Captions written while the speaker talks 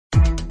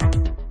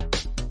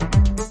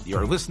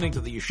You're listening to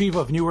the Yeshiva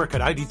of Newark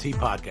at IDT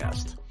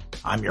podcast.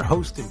 I'm your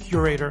host and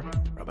curator,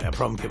 Rabbi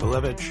Abram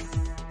Kibalevich,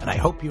 and I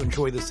hope you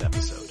enjoy this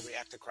episode.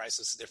 React to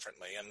crisis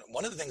differently. And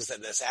one of the things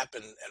that has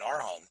happened in our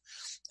home,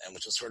 and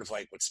which was sort of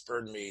like what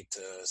spurred me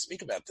to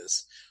speak about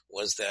this,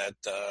 was that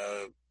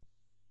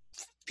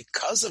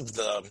because of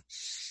the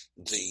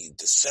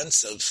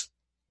sense of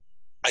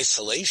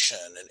isolation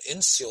and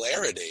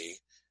insularity,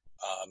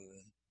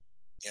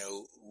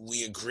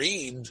 we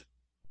agreed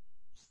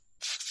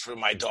for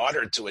my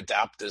daughter to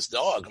adopt this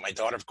dog. My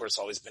daughter, of course,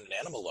 always been an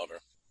animal lover.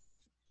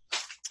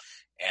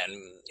 And,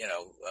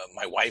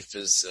 my wife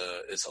is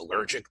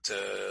allergic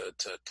to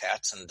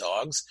cats and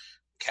dogs,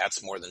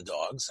 cats more than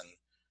dogs. And,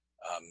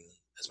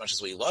 as much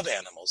as we love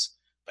animals,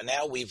 but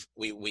now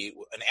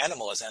an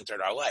animal has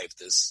entered our life,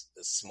 this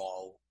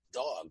small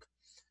dog.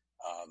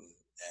 And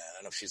I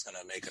don't know if she's going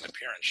to make an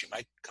appearance. She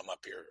might come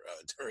up here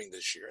during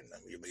this year, and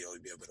then you'll be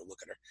able to look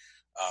at her.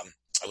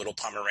 A little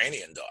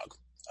Pomeranian dog,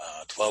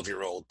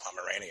 12-year-old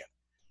Pomeranian.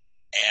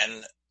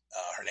 And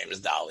her name is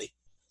Dolly.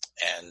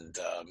 And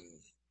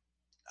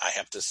I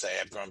have to say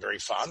I've grown very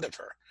fond of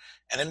her.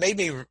 And it made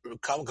me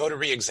go to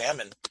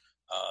re-examine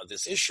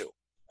this issue.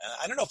 And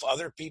I don't know if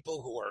other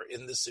people who are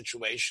in this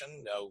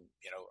situation,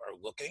 are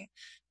looking.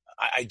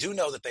 I do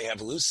know that they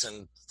have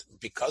loosened,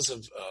 because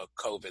of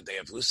COVID, they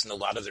have loosened a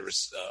lot of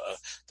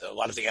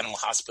the animal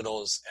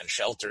hospitals and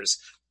shelters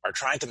are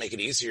trying to make it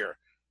easier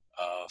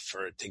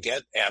to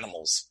get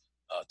animals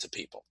to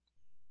people.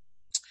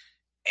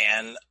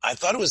 And I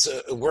thought it was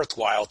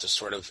worthwhile to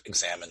sort of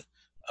examine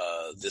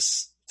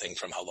this thing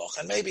from Halacha,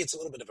 and maybe it's a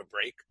little bit of a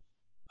break,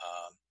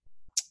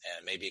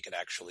 and maybe it could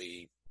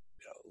actually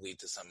lead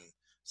to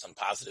some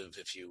positive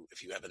if you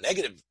have a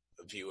negative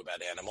view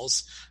about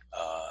animals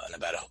and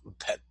about a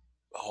pet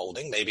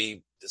holding.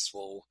 Maybe this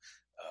will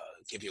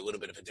give you a little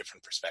bit of a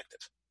different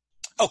perspective.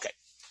 Okay,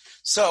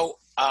 so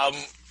I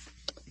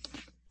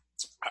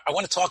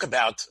want to talk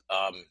about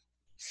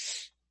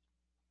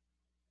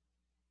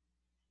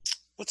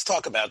let's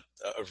talk about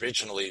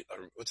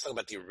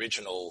the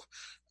original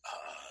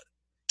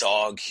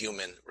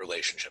dog-human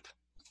relationship.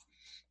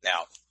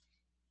 Now,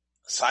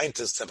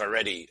 scientists have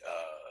already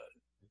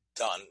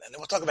done, and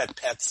we'll talk about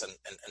pets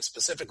and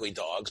specifically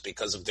dogs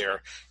because of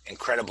their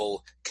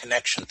incredible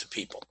connection to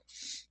people.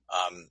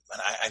 And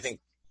I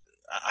think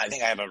I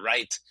have a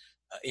right,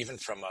 even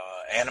from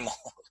an animal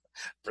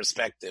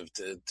perspective,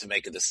 to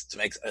make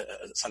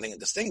something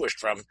distinguished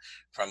from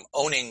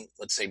owning,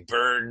 let's say,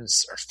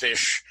 birds or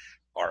fish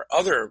or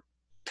other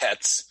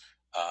pets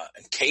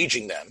and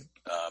caging them,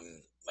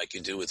 like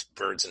you do with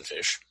birds and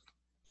fish,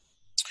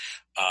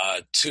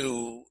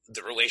 to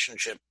the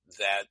relationship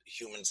that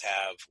humans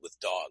have with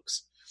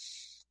dogs.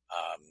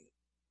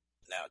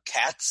 Now,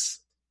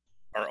 cats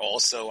are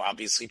also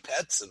obviously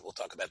pets, and we'll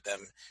talk about them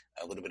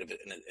a little bit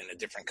in a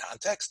different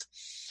context.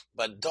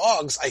 But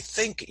dogs, I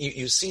think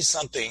you see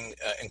something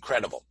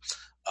incredible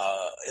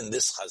in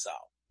this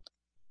chazal.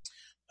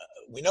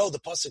 We know the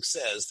Pasuk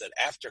says that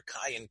after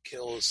Cain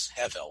kills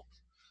Hevel,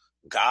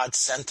 God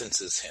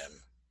sentences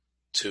him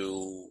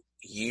to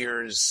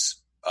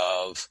years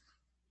of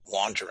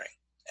wandering.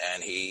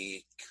 And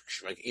he,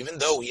 even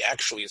though he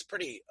actually is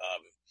pretty,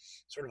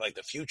 sort of like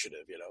the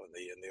fugitive,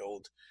 in the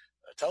old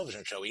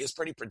television show, he is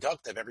pretty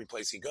productive every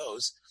place he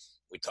goes.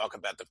 We talk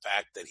about the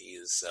fact that he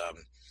is,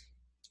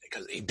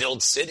 because he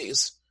builds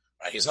cities,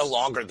 right? He's no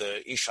longer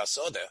the Ish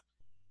HaSodeh,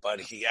 but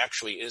he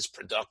actually is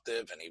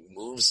productive and he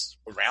moves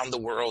around the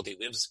world. He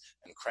lives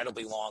an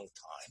incredibly long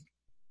time.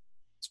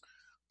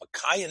 But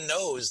Cain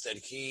knows that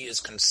he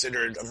is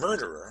considered a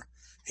murderer.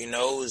 He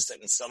knows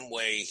that in some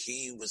way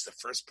he was the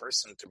first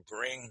person to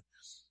bring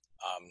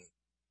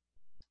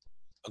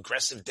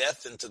aggressive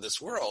death into this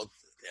world,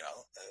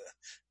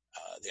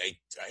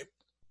 right?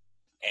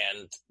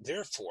 And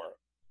therefore,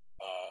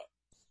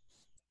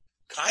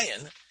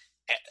 Cain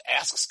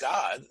asks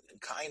God,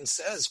 and Cain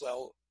says,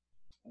 well,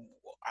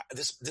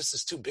 this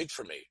is too big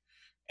for me.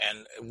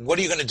 And what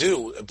are you going to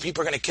do?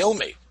 People are going to kill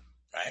me,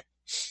 right?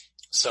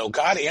 So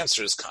God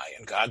answers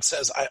Cain. God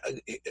says,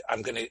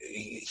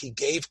 he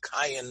gave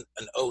Cain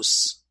an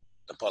os,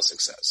 the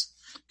Pasuk says.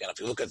 Again, if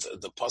you look at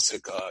the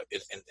Pasuk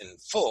in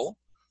full,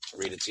 I'll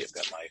read it to you. I've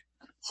got my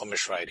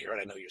Chumash right here,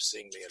 and I know you're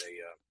seeing me at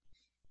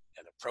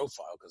a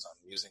profile because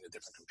I'm using a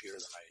different computer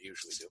than I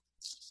usually do.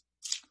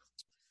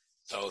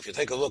 So if you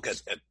take a look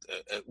at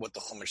what the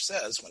Chumash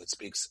says when it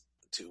speaks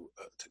to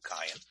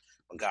Cain,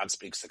 when God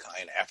speaks to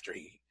Cain after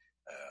he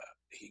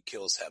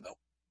kills Hevel.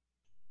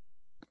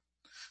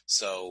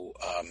 So,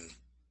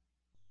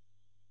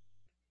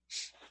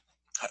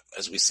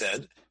 as we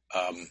said,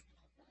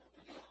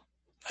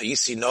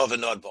 Hayisi nova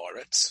nod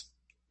ba'aretz.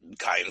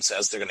 Cain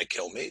says they're going to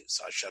kill me.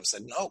 So Hashem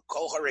said, no,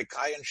 kol hare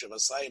Cain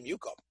shavasayim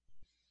yukom.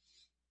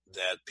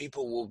 That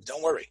people will,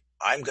 don't worry,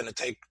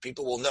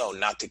 people will know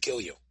not to kill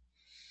you.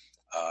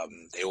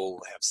 They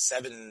will have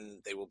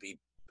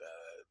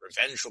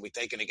revenge will be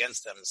taken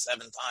against them 7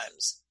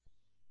 times.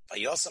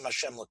 Vayosam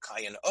Hashem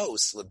l'Cain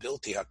os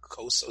lebilti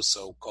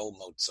hakososo kol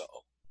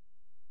motzao.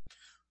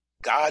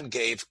 God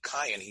gave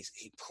Cain,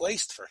 he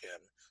placed for him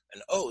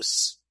an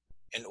os,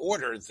 in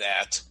order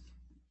that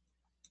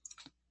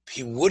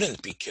he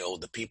wouldn't be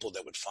killed, the people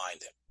that would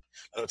find him.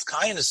 In other words,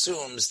 Cain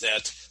assumes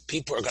that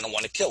people are going to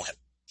want to kill him.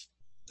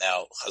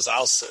 Now,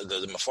 Chazal,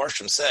 the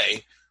Mefarshim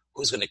say,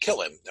 who's going to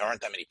kill him? There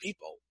aren't that many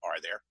people, are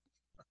there?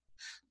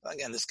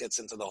 Again, this gets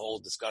into the whole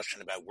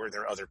discussion about were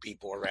there other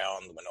people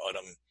around when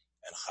Adam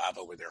and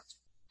Chava were there.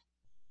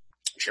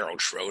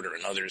 Gerald Schroeder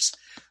and others,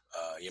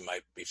 you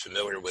might be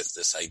familiar with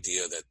this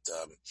idea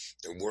that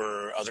there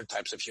were other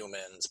types of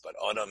humans, but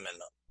Adam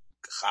and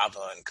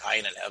Chava and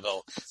Cain and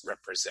Hevel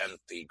represent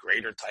the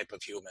greater type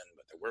of human,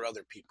 but there were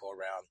other people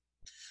around.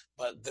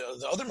 But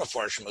the other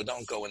Mefarshim who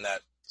don't go in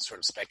that sort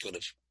of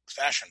speculative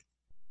fashion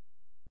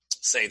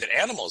say that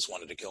animals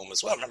wanted to kill him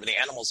as well. Remember, the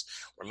animals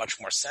were much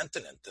more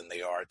sentient than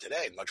they are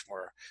today, much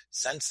more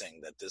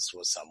sensing that this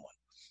was someone.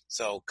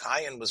 So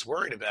Cain was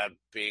worried about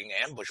being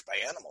ambushed by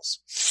animals.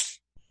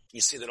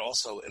 You see that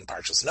also in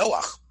Parshas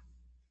Noach,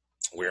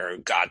 where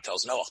God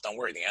tells Noach, don't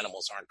worry, the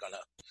animals aren't going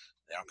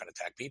to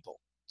attack people.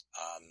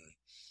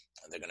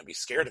 They're going to be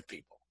scared of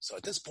people. So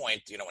at this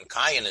point, when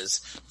Cain is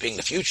being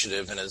the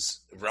fugitive and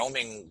is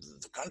roaming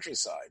the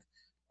countryside,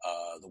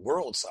 the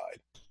world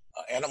side,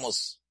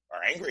 animals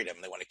are angry at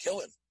him. They want to kill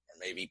him, or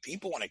maybe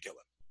people want to kill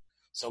him.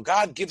 So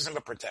God gives him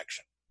a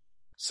protection.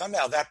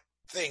 Somehow that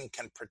thing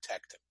can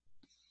protect him,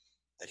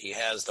 that he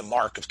has the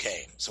mark of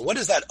Cain. So what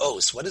is that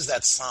os? What is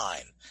that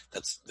sign?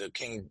 That's the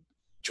King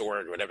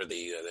George, whatever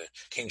the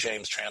King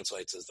James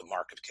translates as the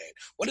mark of Cain.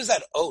 What is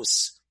that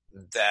os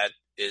that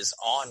is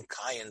on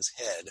Cain's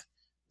head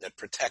that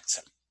protects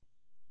him?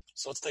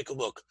 So let's take a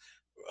look.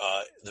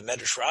 The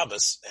Medrash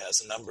Rabbos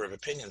has a number of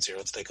opinions here.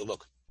 Let's take a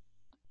look.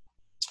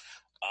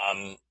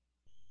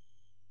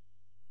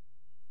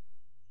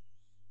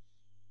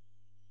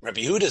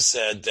 Rabbi Yehuda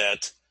said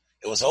that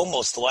it was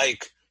almost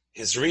like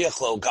his riach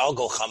lo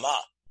galgol chama.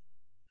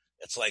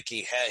 It's like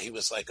he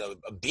was like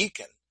a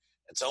beacon.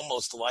 It's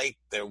almost like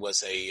there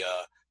was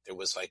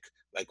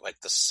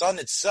like the sun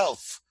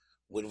itself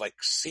would like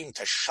seem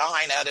to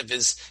shine out of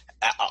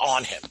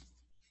on him.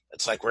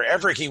 It's like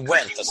wherever he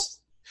went,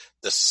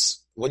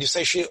 this what do you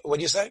say? What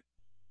do you say?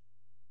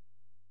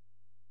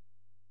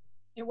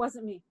 It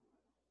wasn't me.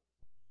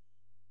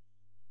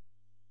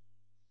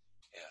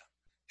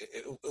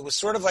 It was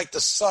sort of like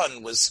the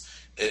sun was.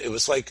 It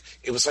was like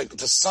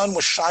the sun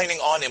was shining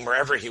on him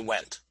wherever he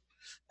went,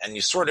 and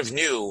you sort of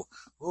knew.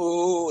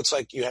 Ooh, it's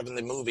like you have in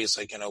the movie. It's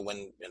like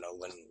when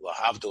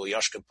Lahavdil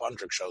Yashka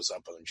Pundrik shows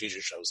up, or when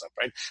Jesus shows up,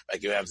 right?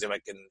 Like you have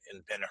like in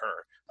Ben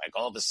Hur, like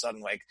all of a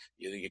sudden, like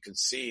you could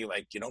see,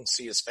 like you don't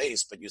see his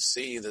face, but you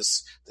see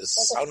this like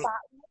sun.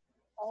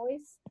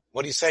 Always.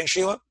 What are you saying,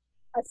 Sheila?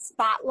 A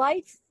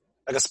spotlight.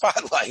 Like a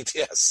spotlight,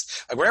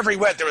 yes. Like wherever he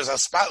went, there was a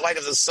spotlight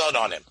of the sun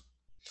on him.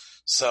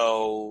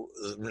 So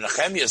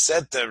Nehemiah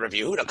said to Rabbi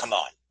Yehuda, come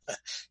on.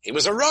 He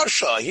was a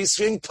Rasha. He's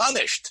being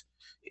punished,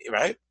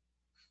 right?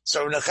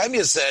 So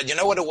Nehemiah said, you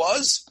know what it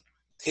was?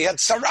 He had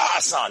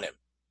saras on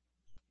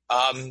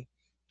him.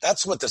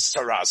 That's what the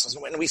saras was.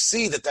 When we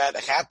see that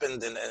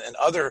happened in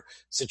other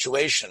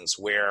situations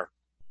where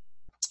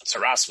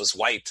saras was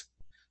white,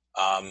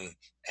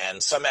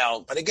 and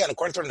somehow, but again,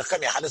 according to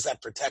Nehemiah, how does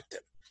that protect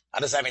him? How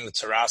does having the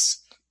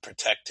saras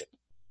protect him?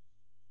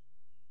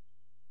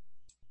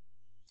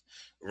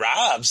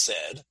 Rav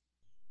said,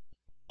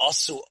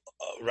 also,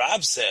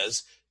 Rav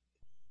says,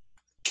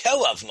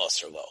 Kelav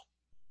Moserlo.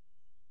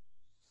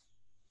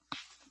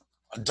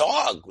 A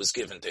dog was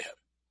given to him.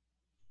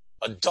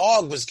 A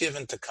dog was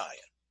given to Cain.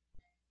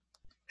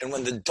 And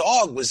when the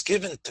dog was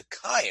given to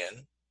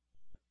Cain,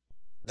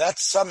 that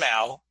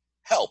somehow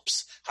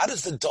helps. How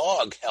does the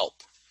dog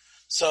help?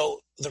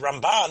 So the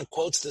Ramban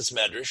quotes this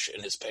medrash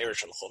in his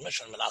Perish and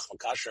Chumash, and Menachem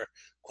Kasher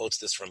quotes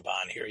this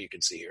Ramban here. You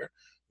can see here.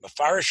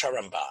 Mefarish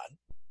HaRamban.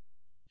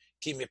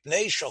 Ki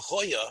mipnei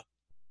shochoya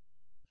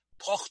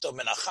pochto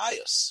min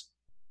achayos.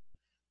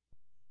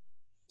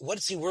 What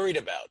is he worried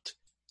about?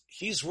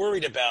 He's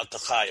worried about the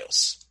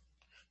chayos.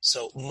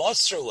 So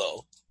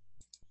Moserlo,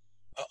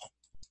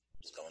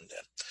 it's going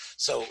down.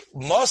 So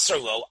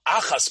Moserlo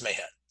achas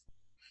mehen.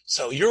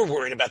 So you're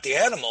worried about the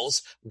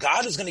animals.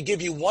 God is going to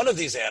give you one of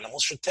these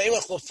animals.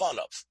 Shetelech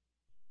lefanov.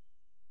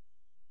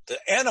 The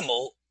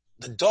animal,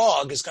 the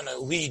dog, is going to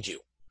lead you.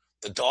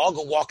 The dog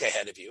will walk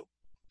ahead of you.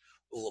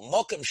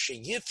 U'l'mokem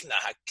sheyifna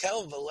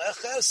hakel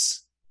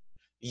v'leches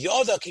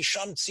yoda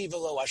kisham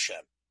tzivelo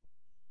Hashem.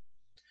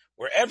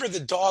 Wherever the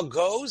dog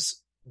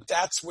goes,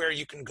 that's where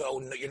you can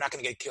go. You're not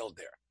going to get killed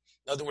there.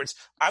 In other words,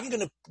 I'm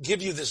going to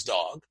give you this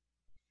dog.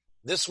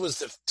 This was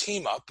the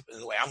team up, in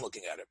the way I'm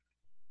looking at it,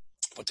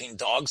 between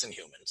dogs and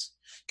humans.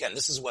 Again,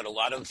 this is what a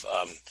lot of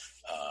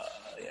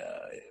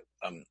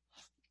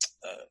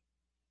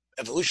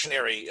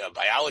evolutionary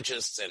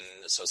biologists and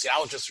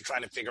sociologists are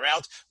trying to figure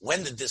out.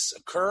 When did this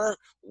occur?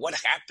 What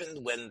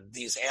happened when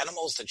these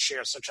animals that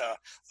share such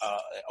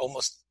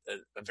almost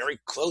a very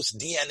close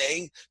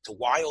DNA to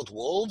wild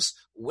wolves,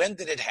 when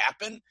did it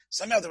happen?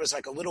 Somehow there was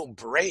like a little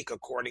break,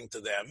 according to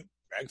them,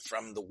 right,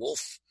 from the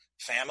wolf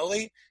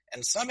family,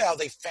 and somehow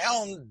they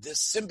found this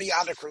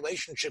symbiotic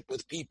relationship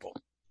with people.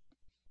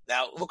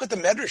 Now, look what the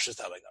Medrash is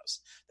telling us.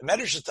 The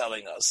Medrash is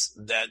telling us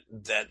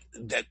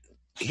that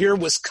here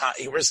was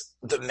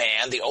the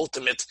man, the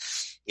ultimate,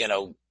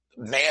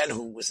 man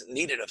who was in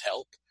need of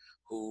help,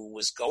 who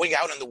was going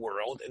out in the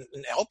world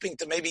and helping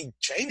to maybe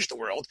change the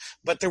world,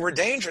 but there were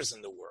dangers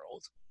in the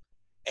world.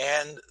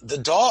 And the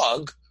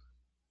dog,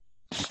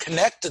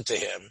 connected to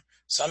him,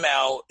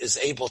 somehow is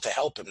able to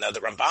help him. Now,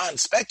 the Ramban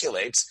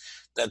speculates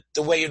that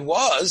the way it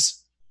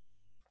was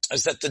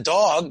is that the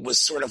dog was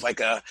sort of like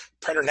a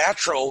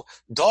preternatural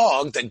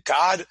dog that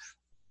God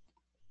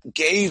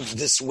gave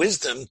this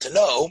wisdom to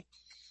know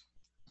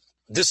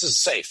this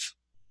is safe.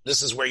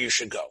 This is where you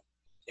should go.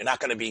 You're not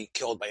going to be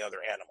killed by other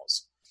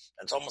animals.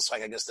 And it's almost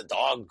like, I guess, the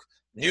dog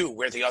knew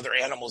where the other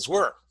animals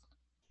were.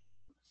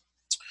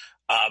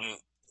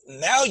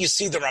 Now you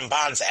see the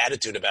Ramban's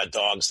attitude about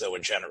dogs, though,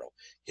 in general.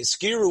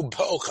 Hiskiru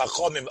bo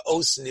chachomim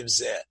os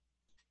nivzeh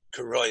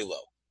karoilo.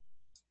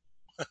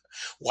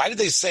 Why did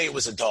they say it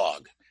was a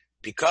dog?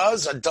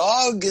 Because a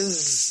dog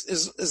is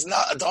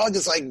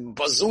like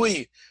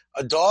bazui.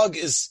 A dog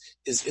is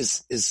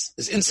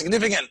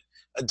insignificant.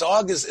 A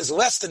dog is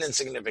less than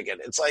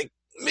insignificant. It's like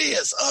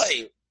miyas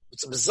ay.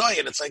 It's a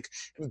bazayan. It's like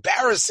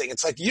embarrassing.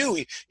 It's like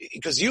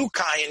because you,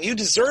 Kayan, you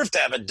deserve to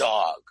have a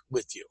dog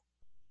with you.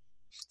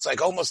 It's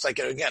like almost like,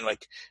 again,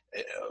 like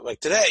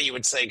today you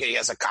would say he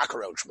has a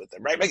cockroach with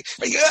him, right? Like,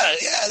 yeah,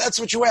 that's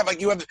what you have. Like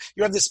you have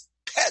this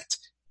pet,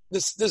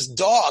 this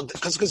dog,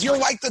 because you're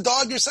like the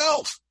dog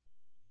yourself.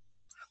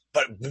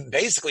 But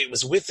basically it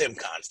was with him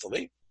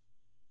constantly.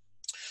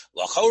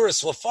 That's what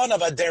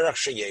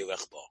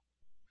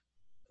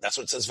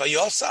it says,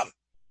 Vayosam,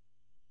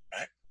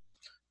 right?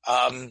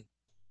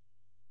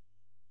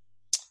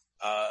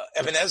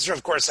 Ibn Ezra,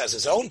 of course, has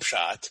his own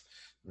pshat,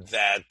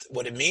 that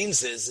what it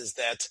means is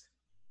that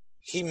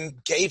he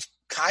gave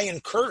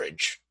Cain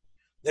courage,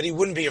 that he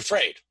wouldn't be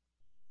afraid.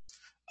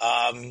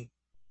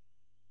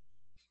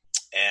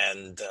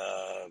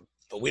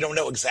 But we don't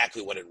know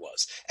exactly what it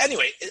was.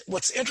 Anyway,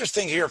 what's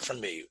interesting here for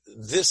me,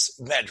 this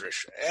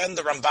Medrash and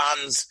the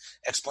Ramban's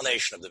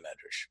explanation of the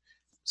Medrash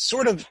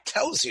sort of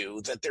tells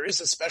you that there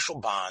is a special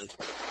bond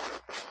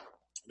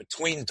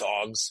between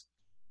dogs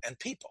and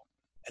people.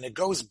 And it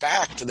goes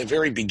back to the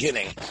very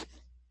beginning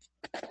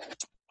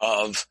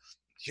of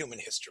human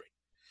history,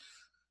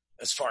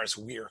 as far as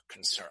we're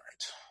concerned.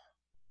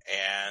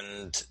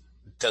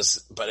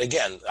 But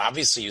again,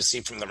 obviously you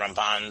see from the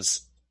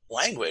Ramban's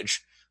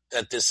language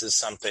that this is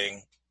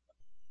something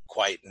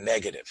quite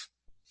negative.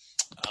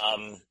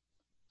 On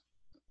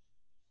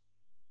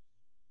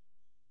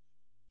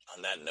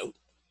that note,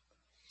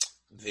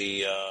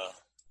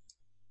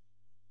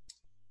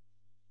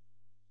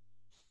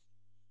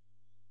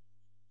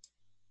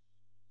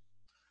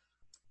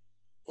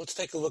 let's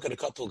take a look at a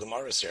couple of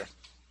Gemaras here.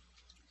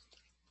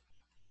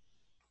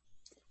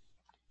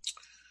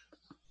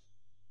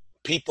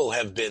 People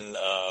have been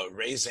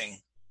raising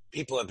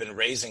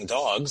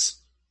dogs.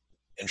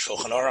 In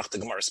Shulchan Aruch, the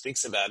Gemara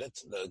speaks about it,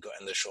 and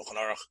the Shulchan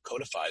Aruch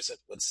codifies it.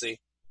 Let's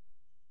see.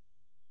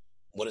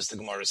 What does the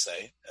Gemara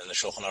say? And the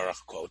Shulchan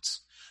Aruch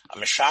quotes,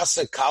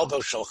 "Ameshase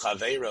kalbo shel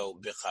chaveiro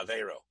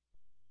b'chaveiro,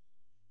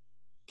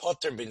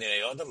 poter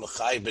b'dinei odom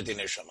l'chai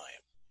b'dinei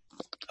shamayim."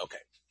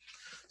 Okay,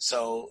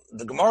 so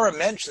the Gemara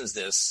mentions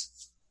this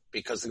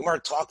because the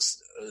Gemara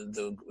talks in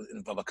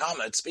Bava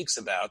Kama. It speaks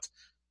about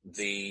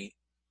the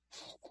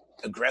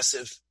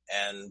aggressive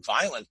and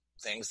violent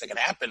things that can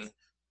happen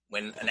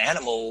when an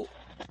animal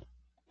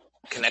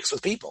connects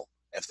with people,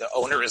 if the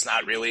owner is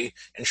not really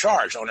in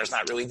charge, owner is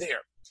not really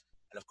there.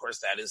 And of course,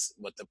 that is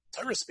what the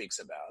Torah speaks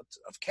about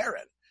of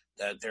Keren,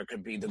 that there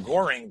could be the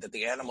goring, that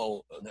the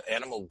animal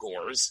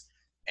gores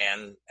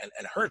and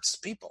hurts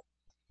people.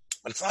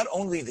 But it's not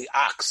only the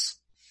ox,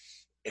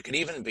 it could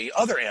even be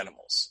other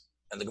animals.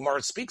 And the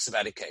Gemara speaks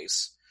about a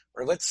case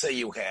where let's say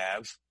you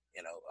have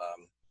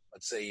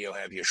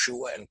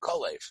Yeshua and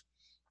Kalev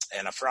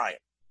and Ephraim.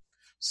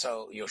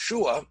 So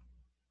Yeshua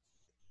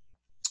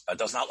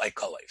does not like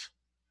Kalev.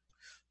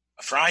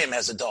 Ephraim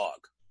has a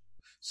dog.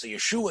 So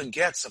Yeshua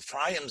gets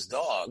Ephraim's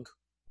dog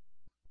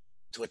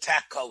to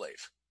attack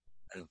Kalev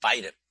and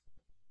bite him.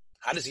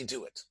 How does he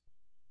do it?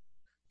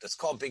 That's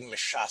called being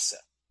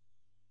Meshasa.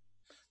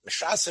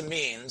 Meshasa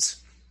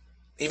means,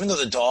 even though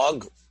the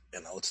dog,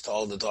 it's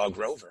called the dog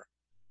Rover,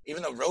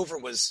 even though Rover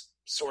was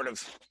sort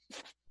of,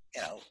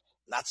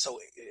 not so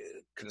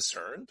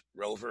concerned,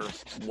 Rover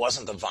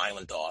wasn't a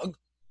violent dog,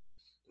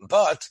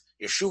 but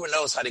Yeshua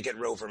knows how to get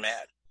Rover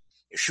mad.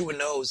 Yeshua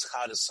knows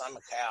how to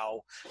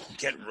somehow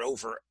get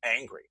Rover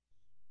angry.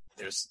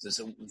 There's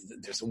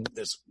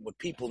what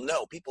people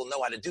know. People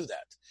know how to do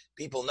that.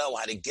 People know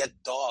how to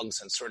get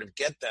dogs and sort of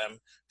get them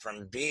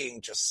from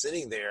being just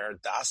sitting there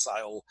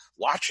docile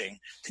watching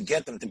to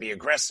get them to be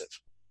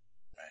aggressive.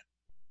 Right?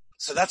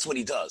 So that's what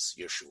he does,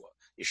 Yeshua.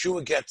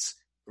 Yeshua gets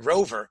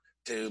Rover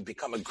to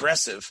become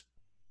aggressive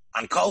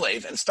on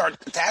Kalev and start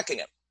attacking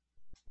him.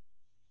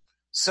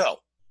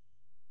 So,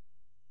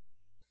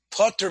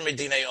 Potter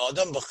medinei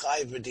Adam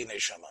v'chayv medinei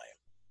shamayim.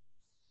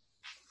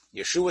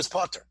 Yeshua's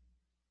Potter.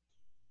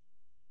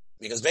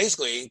 Because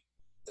basically,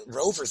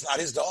 Rover's not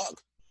his dog.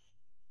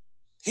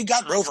 He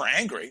got Rover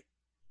angry,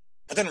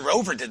 but then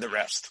Rover did the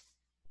rest.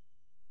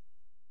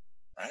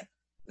 Right?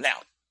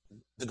 Now,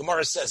 the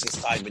Gemara says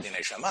he's tied with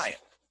Dinei Shamayim,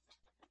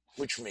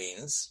 which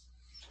means,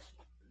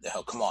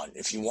 hell, come on,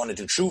 if you want to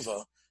do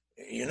tshuva,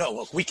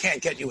 look, we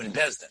can't get you in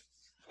Bezdin,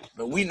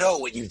 but we know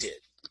what you did.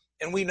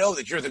 And we know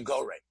that you're the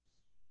Gorei.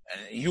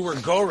 And you were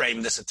Gorei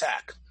in this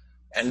attack.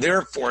 And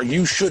therefore,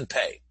 you should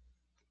pay.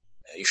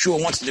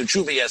 Yeshua wants to do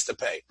tshuva, he has to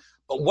pay.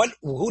 But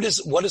what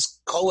is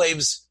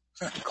Kolev's,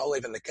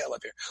 Kolev and the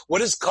Kelev here,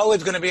 what is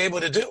Kolev going to be able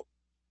to do?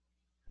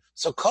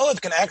 So Kolev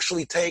can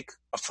actually take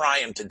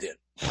Ephraim to din.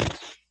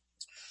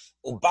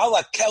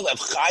 Ubala Kelev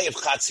chayev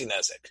chatzi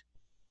nezek.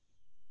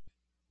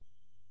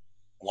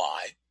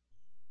 Why?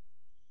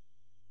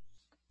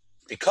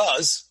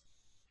 Because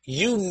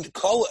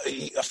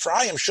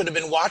Ephraim should have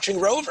been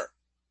watching Rover.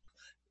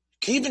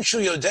 Kivin shu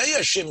yodeya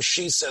shim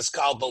she says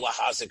kalba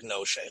lahazik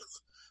no sheikh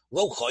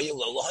lo choye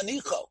lo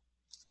lahanicho.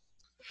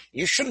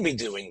 You shouldn't be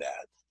doing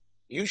that.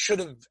 You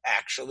shouldn't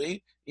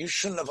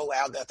have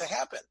allowed that to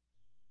happen.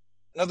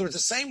 In other words, the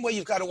same way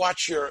you've got to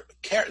watch your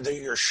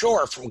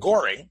shore from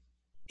goring,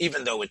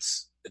 even though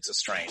it's a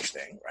strange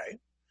thing, right?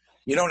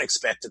 You don't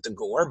expect it to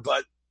gore,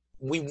 but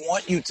we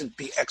want you to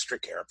be extra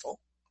careful.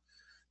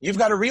 You've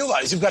got to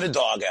realize you've got a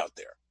dog out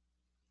there.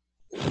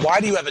 Why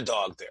do you have a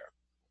dog there?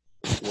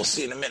 We'll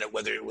see in a minute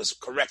whether it was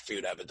correct for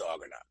you to have a dog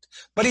or not.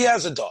 But he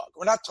has a dog.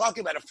 We're not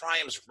talking about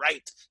Ephraim's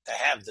right to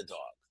have the dog.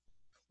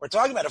 We're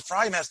talking about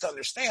Ephraim has to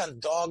understand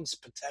dog's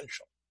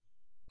potential.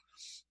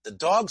 The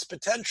dog's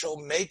potential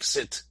makes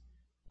it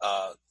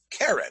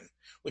Karen,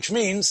 which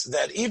means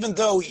that even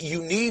though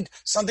you need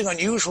something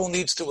unusual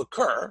needs to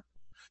occur,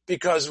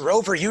 because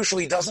Rover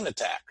usually doesn't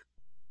attack,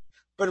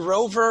 but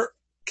Rover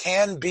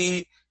can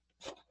be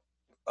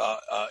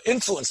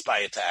influenced by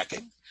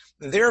attacking.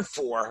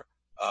 Therefore,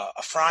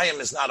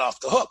 Ephraim is not off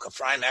the hook.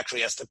 Ephraim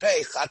actually has to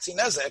pay chatzi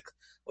nezek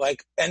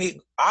like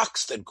any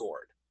ox that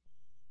gored.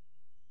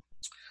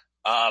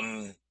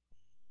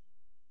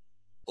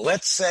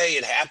 Let's say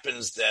it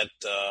happens that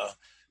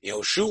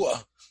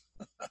Yehoshua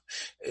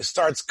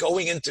starts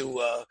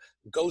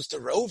goes to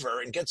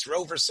Rover and gets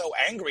Rover so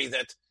angry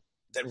that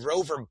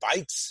Rover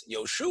bites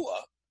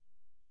Yehoshua,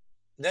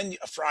 then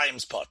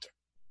Ephraim's potter,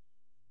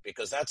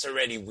 because that's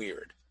already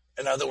weird.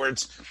 In other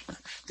words,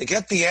 to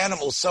get the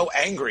animal so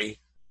angry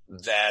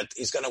that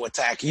he's going to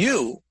attack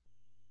you,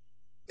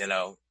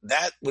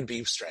 that would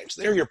be strange.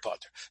 They're your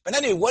potter. But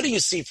anyway, what do you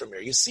see from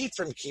here? You see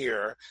from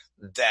here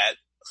that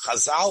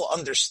Chazal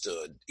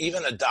understood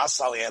even a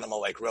docile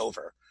animal like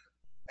Rover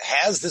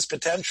has this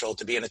potential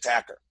to be an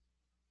attacker.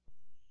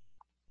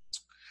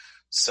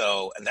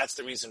 So, and that's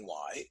the reason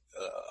why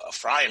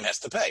Ephraim has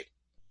to pay.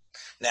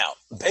 Now,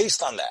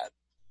 based on that,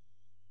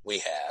 we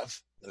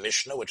have the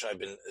Mishnah, which I've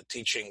been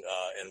teaching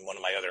in one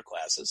of my other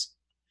classes,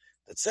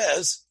 that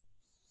says,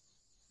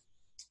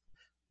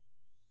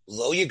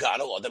 Lo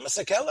yigado adam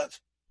asakelev,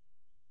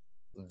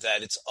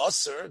 that it's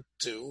usher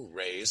to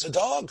raise a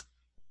dog.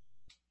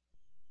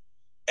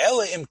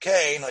 Ela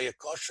imkein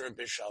hayakosher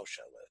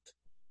b'shalshelet.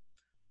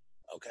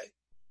 Okay,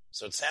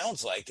 so it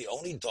sounds like the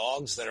only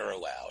dogs that are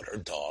allowed are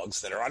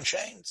dogs that are on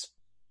chains.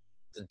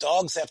 The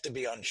dogs have to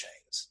be on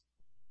chains.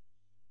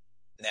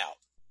 Now,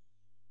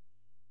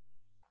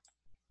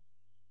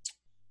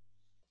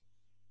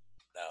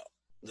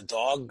 the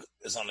dog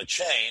is on a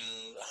chain.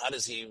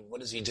 What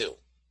does he do?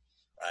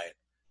 Right?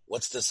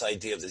 What's this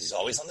idea of this? He's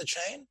always on the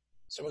chain?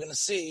 So we're going to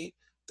see,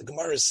 the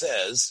Gemara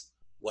says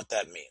what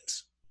that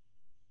means.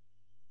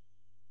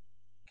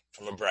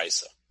 From a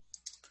brisa.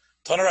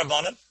 Tana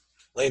Rabbanan,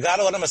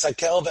 le'yigado adam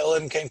asakel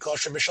ve'elim kein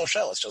kosher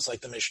b'shalshel. It's just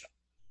like the Mishnah.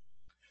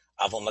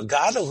 Aval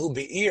magado hu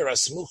be'ir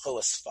asmucha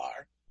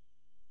l'sfar.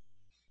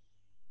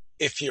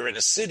 If you're in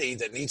a city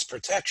that needs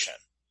protection,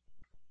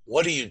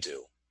 what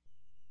do?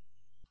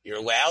 You're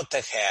allowed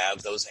to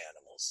have those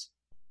animals.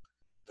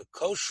 The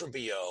kosher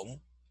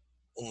b'yom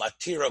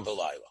umatira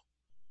b'layla.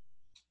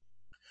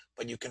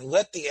 But you can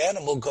let the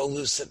animal go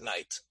loose at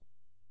night.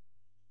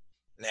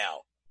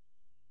 Now,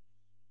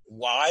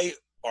 why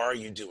are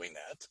you doing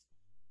that?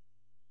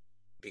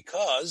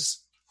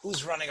 Because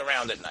who's running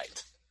around at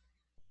night?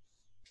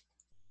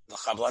 The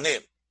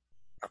Chablanim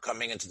are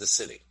coming into the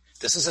city.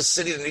 This is a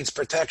city that needs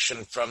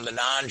protection from the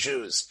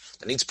non-Jews,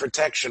 that needs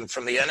protection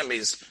from the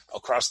enemies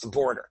across the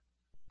border.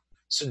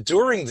 So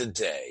during the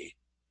day,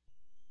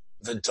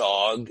 the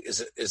dog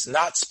is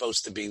not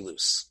supposed to be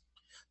loose.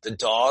 The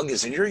dog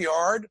is in your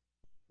yard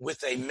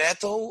with a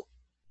metal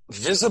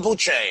visible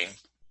chain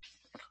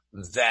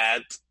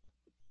that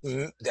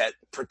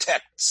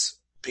protects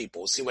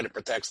people. See what it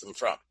protects them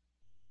from.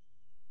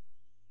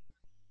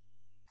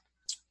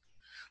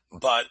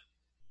 But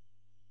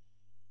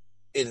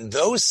in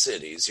those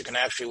cities, you can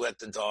actually let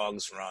the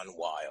dogs run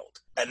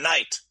wild at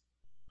night,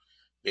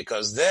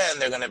 because then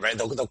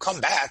they'll come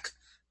back,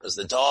 because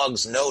the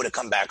dogs know to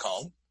come back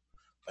home,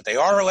 but they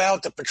are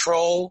allowed to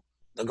patrol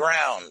the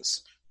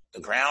grounds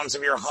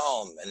of your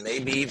home, and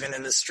maybe even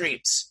in the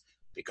streets,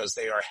 because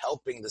they are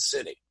helping the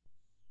city.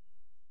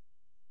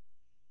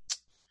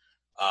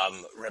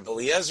 Rebbe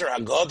Eliezer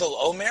HaGadol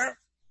Omer,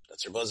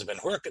 That's Rebbe Ben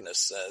Hurkinus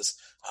says,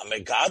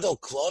 "Hamegadol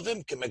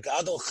klovim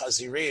kemegadol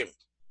chazirim."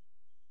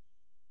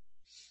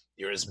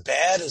 You're as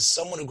bad as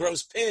someone who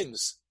grows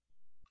pigs.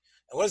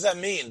 And what does that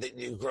mean, that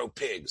you grow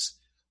pigs?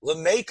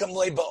 L'meikam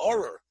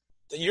le'ba'orur,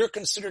 that you're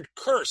considered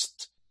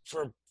cursed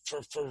for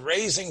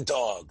raising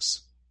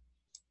dogs.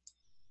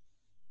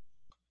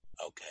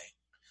 Okay.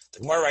 The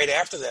Gemara right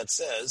after that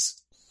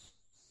says,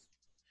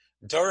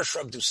 Darash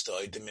Rab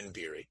Dustoi Dimin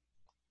Biri.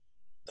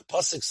 The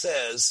Pasuk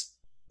says,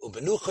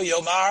 Ubenucha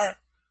Yomar,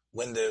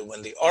 when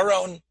the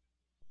Aron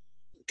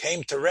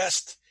came to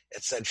rest,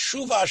 it said,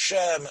 Shuva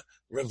Hashem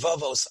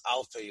Revavos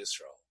Alpha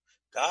Yisrael.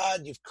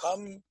 God, you've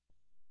come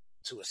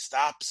to a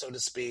stop, so to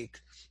speak,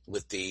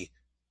 with the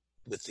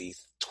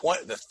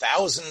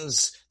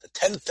thousands, the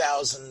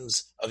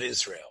 10,000s of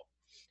Israel.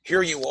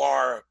 Here you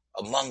are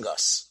among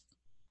us.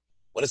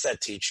 What does that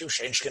teach you?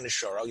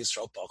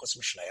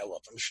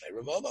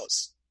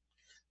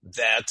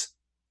 That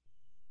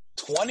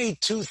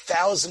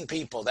 22,000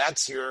 people,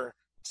 that's your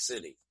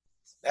city.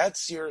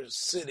 That's your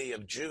city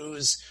of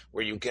Jews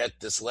where you get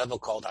this level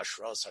called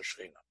Hashros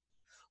Hashchina.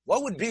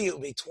 What would be? It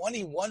would be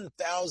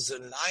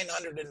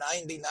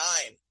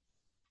 21,999.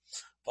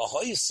 So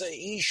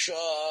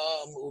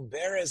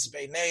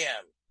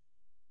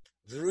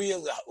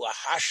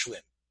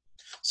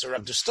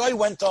Rab Dustoi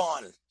went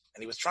on, and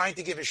he was trying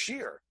to give a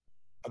shiur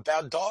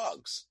about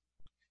dogs.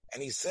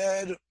 And he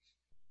said,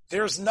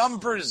 there's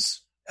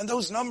numbers, and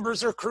those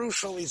numbers are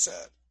crucial, he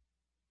said.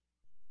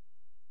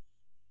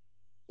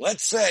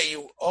 Let's say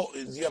you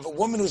have a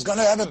woman who's going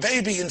to have a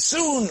baby, and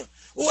soon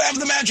we'll have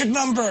the magic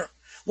number.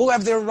 We'll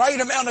have the right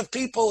amount of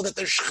people that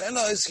the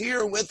Shechina is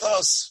here with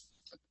us.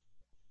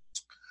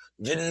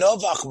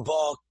 V'novach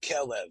ba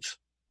kelev.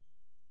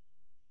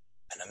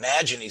 And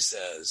imagine, he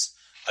says,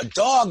 a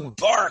dog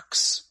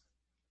barks,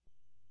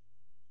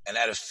 and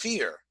out of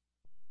fear,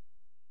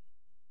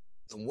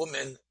 the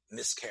woman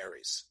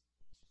miscarries.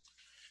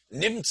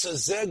 Nimtza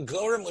zeh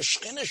gorem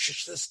l'shchina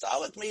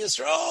sh'shtastalet mi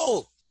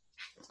Yisrael.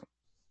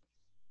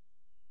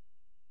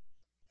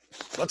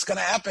 What's going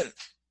to happen?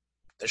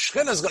 The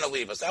Shechina is going to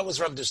leave us. That was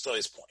Rab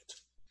Dustoi's point.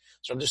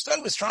 So Rab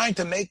Dustoi was trying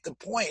to make the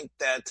point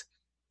that,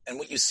 and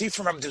what you see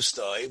from Rab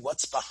Dustoi,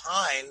 what's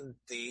behind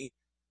the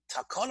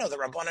takana the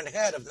Rabbanan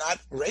had of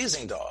not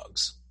raising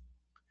dogs.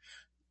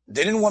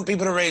 They didn't want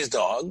people to raise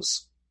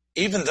dogs,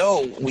 even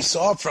though we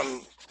saw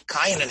from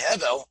Cain and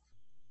Hevel,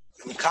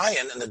 from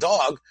Cain and the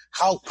dog,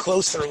 how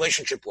close the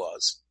relationship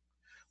was.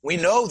 We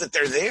know that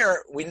they're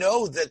there. We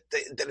know that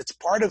that it's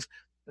part of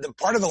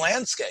the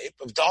landscape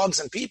of dogs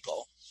and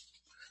people,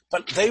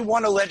 but they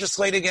want to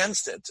legislate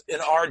against it in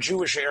our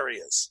Jewish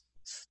areas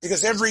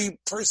because every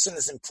person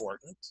is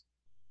important,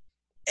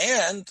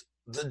 and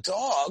the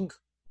dog,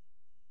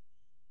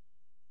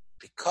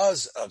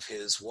 because of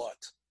his what?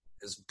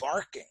 His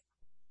barking.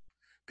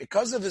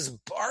 Because of his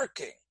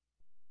barking,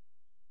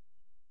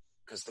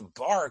 because the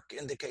bark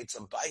indicates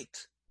a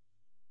bite,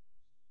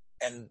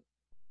 and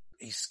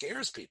he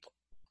scares people.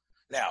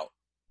 Now,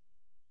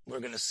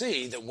 we're going to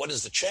see that what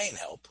does the chain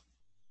help?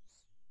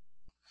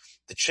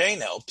 The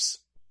chain helps,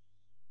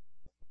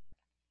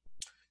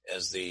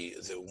 as the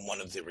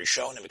one of the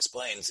Rishonim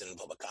explains in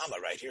Baba Kama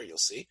right here, you'll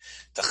see,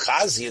 the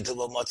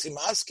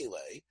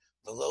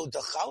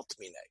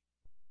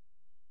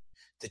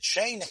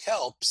chain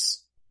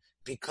helps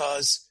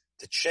because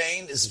the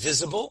chain is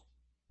visible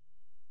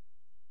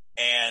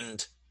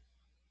and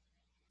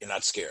you're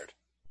not scared.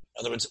 In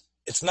other words,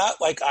 it's not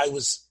like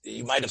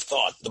you might have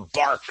thought the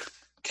bark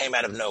came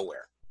out of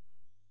nowhere.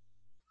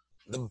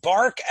 The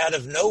bark out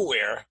of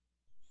nowhere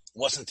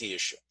wasn't the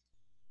issue.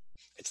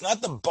 It's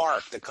not the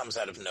bark that comes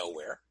out of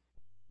nowhere.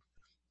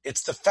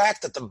 It's the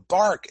fact that the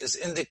bark is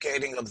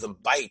indicating of the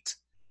bite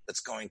that's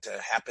going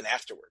to happen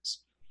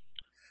afterwards.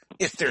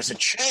 If there's a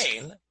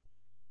chain,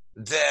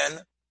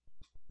 then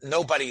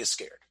nobody is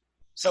scared.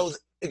 So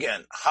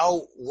again,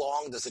 how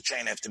long does the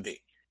chain have to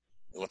be?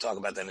 We'll talk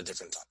about that in a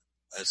different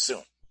time,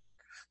 soon.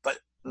 But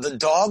the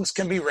dogs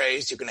can be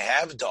raised. You can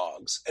have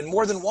dogs, and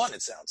more than one,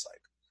 it sounds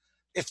like.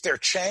 If they're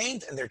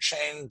chained and their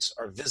chains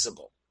are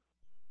visible.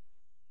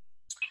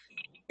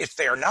 If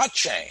they are not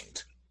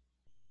chained,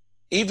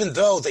 even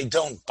though they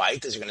don't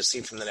bite, as you're going to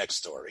see from the next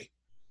story,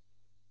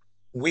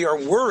 we are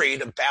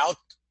worried about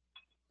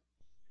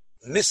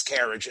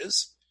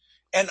miscarriages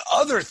and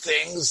other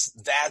things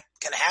that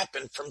can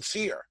happen from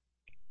fear.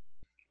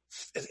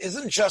 It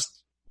isn't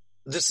just,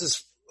 this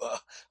is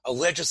a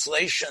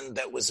legislation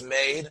that was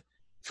made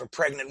for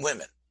pregnant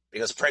women,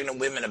 because pregnant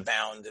women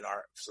abound in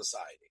our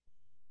society.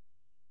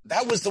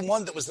 That was the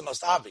one that was the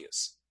most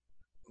obvious.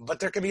 But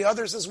there can be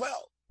others as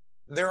well.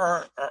 There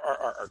are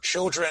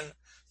children,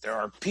 there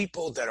are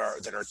people that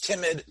are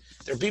timid,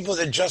 there are people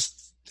that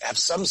just have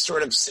some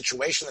sort of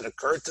situation that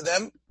occurred to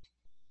them.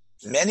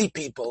 Many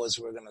people, as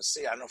we're going to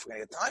see, I don't know if we're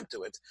going to get time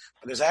to it,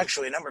 but there's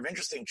actually a number of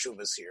interesting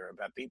tshuvos here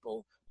about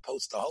people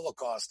post the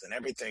Holocaust and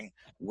everything,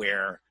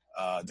 where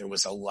there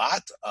was a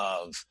lot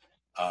of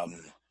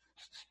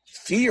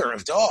fear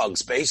of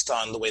dogs based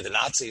on the way the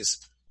Nazis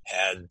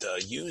had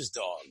used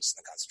dogs in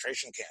the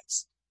concentration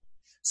camps.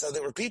 So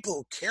there were people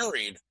who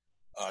carried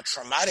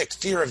traumatic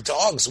fear of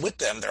dogs with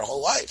them their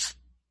whole life.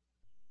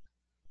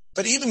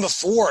 But even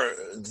before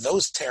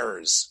those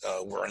terrors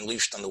were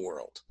unleashed on the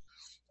world,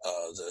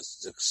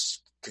 the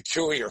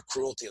peculiar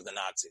cruelty of the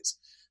Nazis,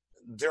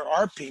 there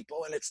are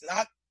people, and it's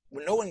not,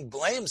 no one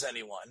blames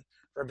anyone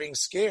for being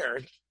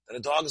scared that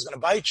a dog is going to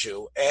bite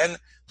you and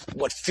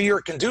what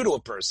fear can do to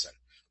a person.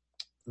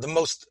 The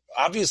most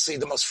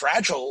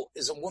fragile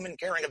is a woman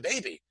carrying a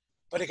baby,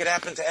 but it could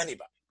happen to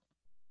anybody.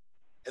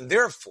 And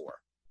therefore,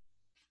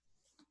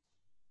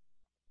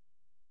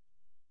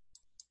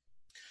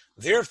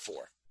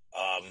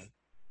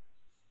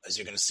 as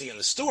you're going to see in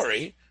the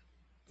story,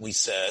 we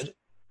said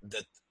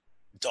that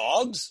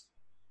dogs,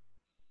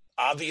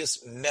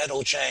 obvious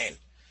metal chain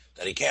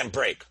that he can't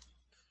break.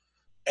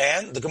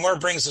 And the Gemara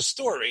brings a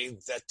story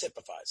that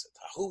typifies it.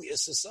 Hahu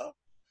isisa,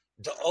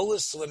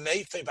 da'olis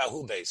lemeife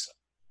bahu besa.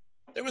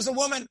 There was a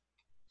woman,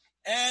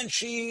 and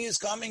she is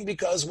coming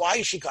because, why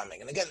is she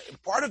coming? And again,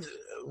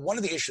 one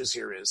of the issues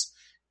here is,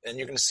 and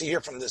you're going to see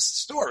here from this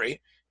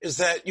story, is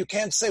that you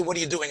can't say, what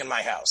are you doing in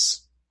my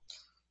house?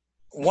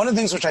 One of the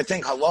things which I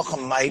think halacha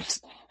might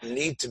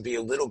need to be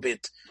a little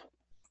bit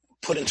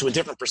put into a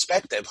different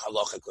perspective,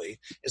 halachically,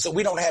 is that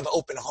we don't have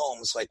open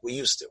homes like we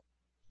used to.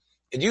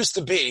 It used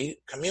to be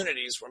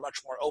communities were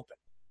much more open.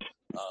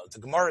 The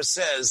Gemara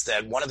says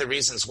that one of the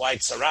reasons why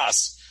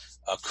tsaras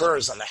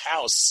occurs on the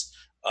house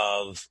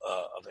of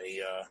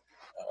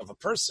a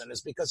person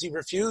is because he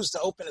refused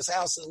to open his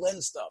house and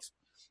lend stuff,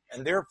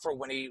 and therefore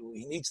when he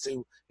needs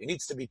to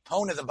be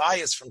pona the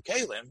bias from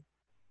kalim,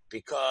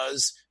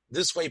 because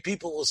this way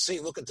people will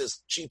see, look at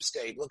this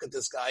cheapskate, look at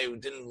this guy who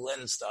didn't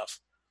lend stuff.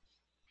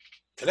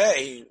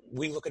 Today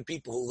we look at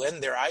people who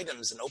lend their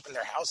items and open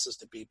their houses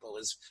to people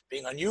as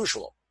being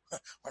unusual,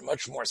 or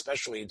much more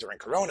especially during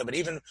Corona, but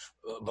even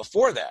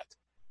before that.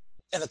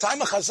 In the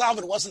time of Chazal,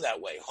 it wasn't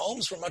that way.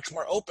 Homes were much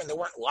more open. There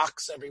weren't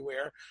locks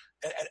everywhere.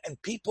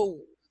 And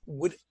people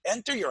would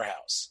enter your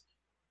house.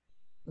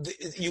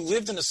 You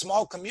lived in a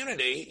small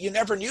community. You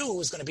never knew who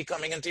was going to be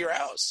coming into your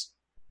house.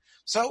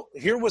 So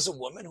here was a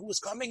woman who was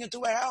coming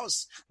into a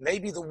house.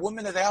 Maybe the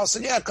woman of the house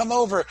said, yeah, come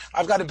over.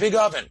 I've got a big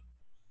oven.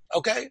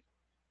 Okay?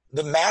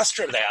 The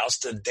master of the house,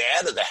 the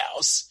dad of the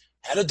house,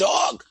 had a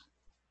dog.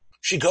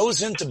 She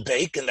goes in to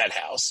bake in that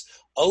house.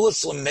 And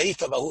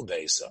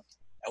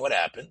what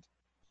happened?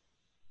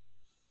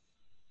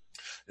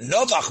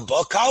 Novach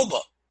ba kalba.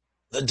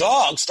 The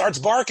dog starts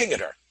barking at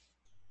her.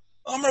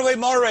 Amrle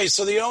Mare.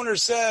 So the owner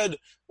said,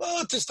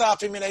 well, to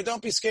stop him,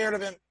 don't be scared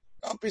of him.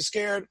 Don't be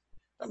scared.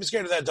 Don't be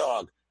scared of that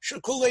dog.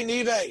 Shukule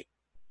nive.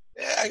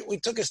 Yeah, we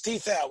took his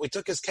teeth out. We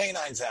took his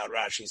canines out,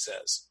 Rashi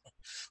says.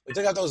 We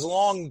took out those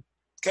long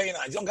canines.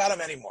 You don't got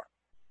them anymore.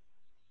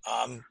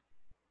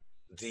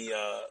 The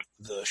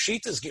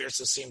Shita's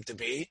Girsa seemed to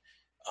be,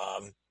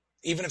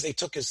 even if they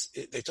took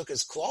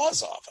his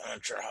claws off, I'm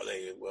not sure how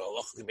they will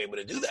luckily be able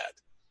to do that.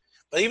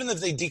 But even if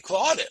they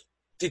declawed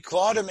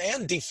him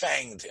and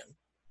defanged him,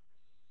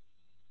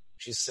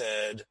 she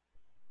said,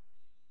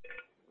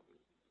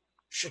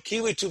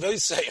 Shakili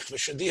tuveseich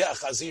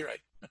v'shadiach chazirei.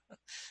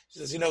 She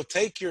says,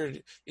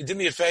 you did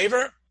me a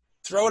favor,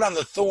 throw it on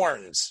the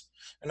thorns.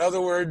 In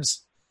other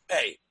words,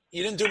 hey,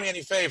 you didn't do me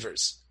any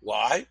favors.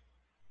 Why?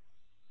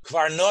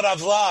 Kvar not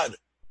avlad.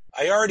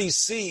 I already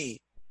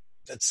see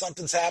that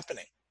something's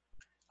happening.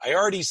 I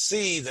already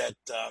see that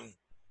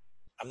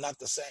I'm not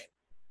the same.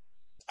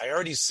 I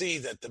already see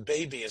that the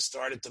baby has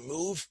started to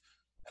move,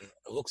 and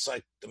it looks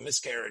like the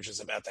miscarriage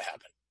is about to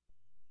happen.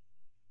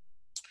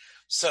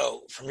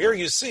 So from here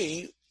you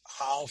see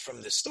how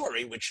from this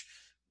story, which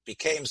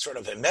became sort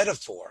of a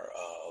metaphor,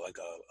 like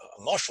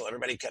a mushal,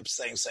 everybody kept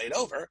saying, say it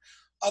over,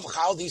 of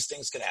how these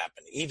things can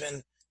happen.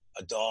 Even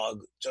a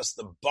dog, just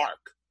the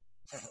bark,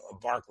 a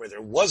bark where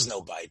there was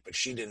no bite, but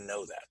she didn't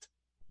know that.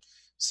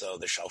 So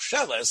the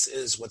shalsheles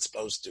is what's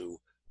supposed to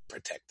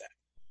protect that.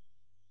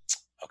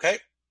 Okay?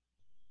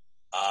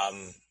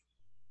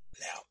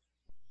 Now,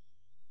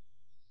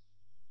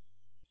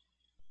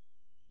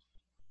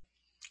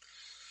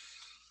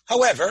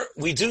 however,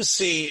 we do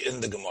see in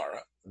the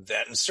Gemara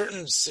that in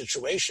certain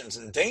situations,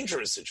 in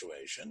dangerous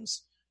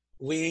situations,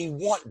 we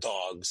want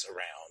dogs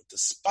around,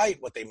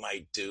 despite what they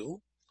might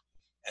do,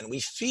 and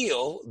we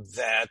feel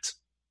that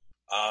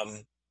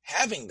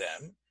having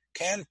them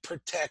can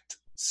protect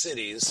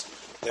cities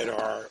that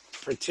are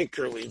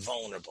particularly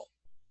vulnerable.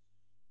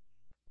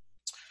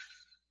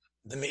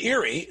 The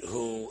Meiri,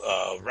 who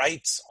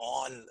writes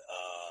on,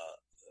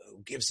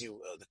 who gives you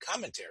the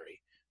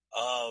commentary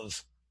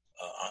of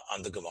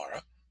on the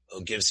Gemara,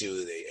 who gives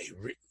you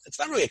it's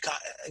not really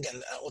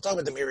again, we'll talk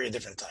about the Meiri a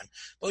different time.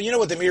 But you know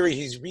what the Meiri,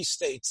 he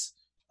restates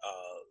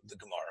the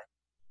Gemara.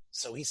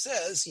 So he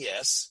says,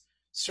 yes,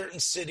 certain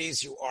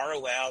cities you are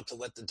allowed to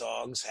let the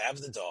dogs have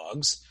the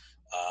dogs,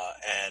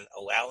 and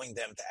allowing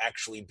them to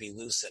actually be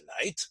loose at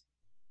night.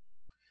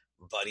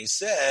 But he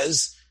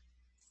says,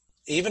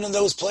 even in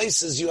those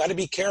places, you got to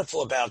be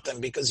careful about them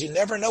because you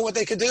never know what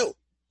they could do.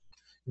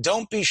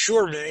 Don't be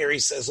sure, he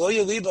says, lo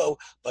yalibo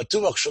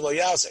batuach shelo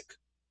yazik.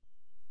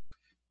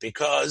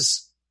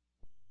 Because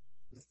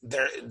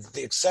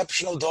the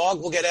exceptional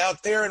dog will get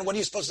out there, and what are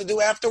you supposed to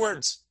do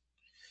afterwards?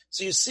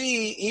 So you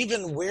see,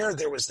 even where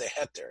there was the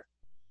heter,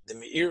 the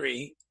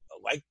Meiri,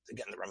 like,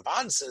 again, the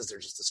Ramban says they're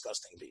just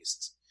disgusting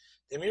beasts.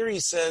 The Meiri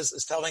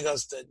is telling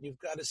us that you've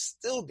got to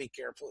still be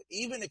careful,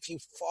 even if you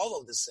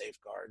follow the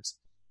safeguards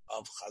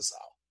of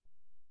Chazal.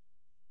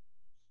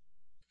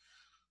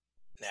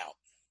 Now,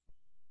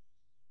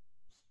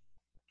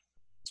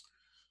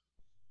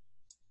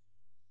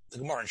 the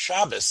Gemara in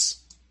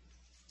Shabbos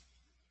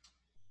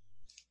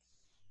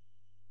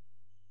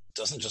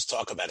doesn't just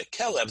talk about a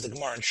kelev. The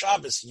Gemara in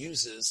Shabbos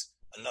uses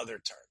another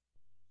term.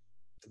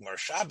 The Gemara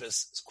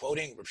Shabbos is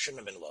quoting Reb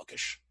Shimon ben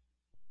Lakish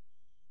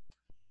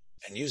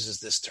and uses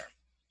this term.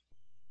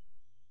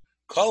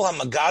 Kol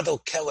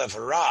hamagadol kelev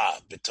ra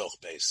b'toch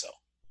beiso.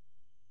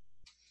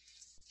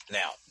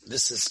 Now,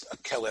 this is a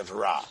kelev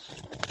ra.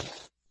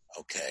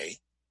 Okay.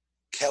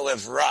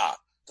 Kelev ra.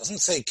 Doesn't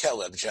say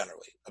kelev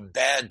generally. A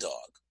bad dog.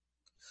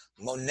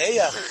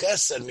 Monea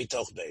chesed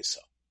mitoch beiso.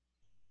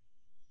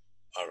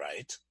 All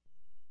right.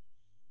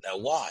 Now,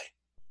 why?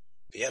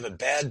 If you have a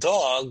bad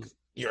dog,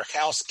 your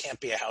house can't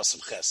be a house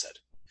of chesed.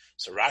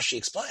 So Rashi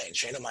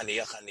explains,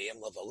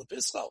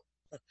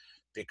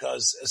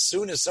 because as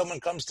soon as someone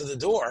comes to the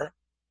door,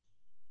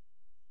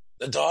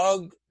 the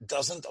dog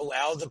doesn't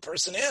allow the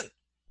person in.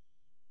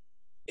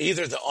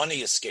 Either the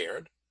ani is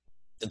scared,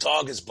 the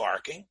dog is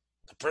barking,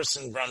 the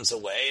person runs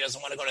away,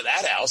 doesn't want to go to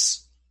that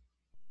house.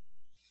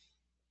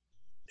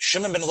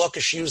 Shimon ben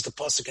Lakish used the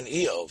Pasuk in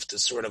Eov to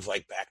sort of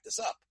like back this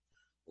up.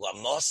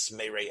 Lamos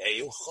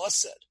mere'eu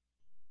chosed,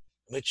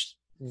 which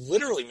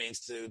literally means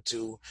to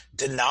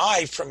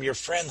deny from your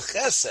friend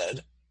chesed,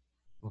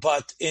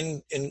 but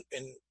in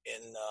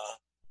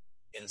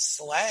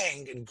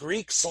slang, in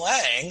Greek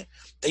slang,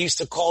 they used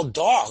to call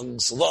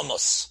dogs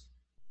lamos.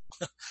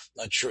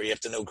 Not sure, you have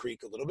to know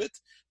Greek a little bit,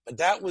 but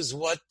that was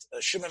what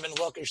Shimon ben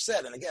Lakish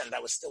said. And again,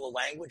 that was still a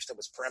language that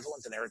was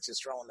prevalent in Eretz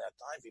Yisrael in that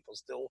time. People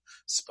still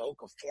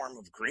spoke a form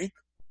of Greek.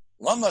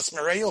 Lamos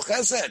mere'eu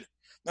chesed.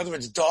 In other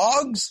words,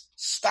 dogs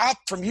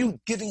stop from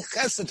you giving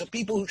chesed to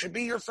people who should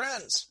be your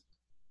friends.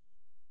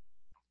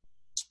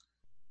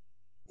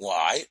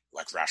 Why?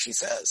 Like Rashi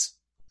says.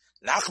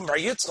 Nachum Bar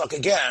Yitzchak,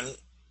 again,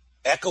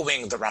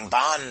 echoing the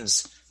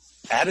Ramban's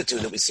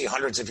attitude that we see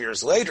hundreds of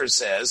years later,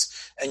 says,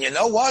 and you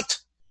know what?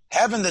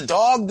 Having the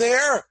dog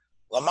there,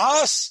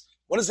 Lamas,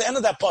 what does the end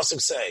of that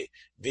pasuk say?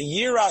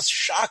 V'yiras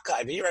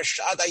shakai, v'yiras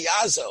shada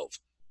yazov.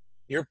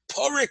 You're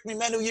porik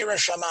mimenu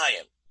yiras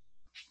shamayim.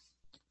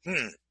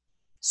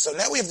 So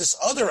now we have this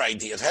other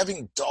idea of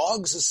having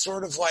dogs as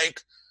sort of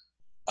like,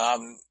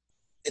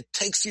 it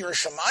takes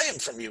yiras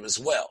shamayim from you as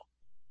well.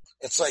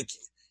 It's like,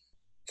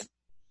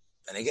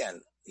 and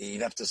again,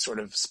 you'd have to sort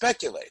of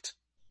speculate.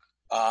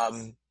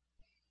 You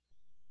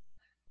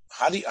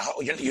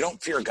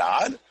don't fear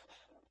God?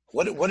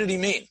 What did he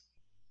mean?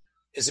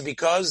 Is it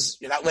because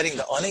you're not letting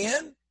the ani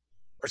in?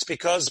 Or it's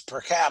because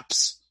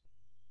perhaps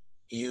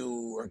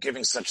you are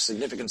giving such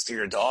significance to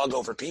your dog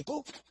over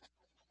people?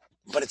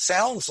 But it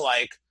sounds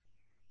like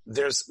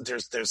there's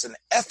an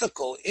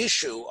ethical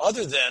issue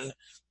other than,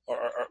 or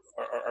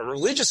a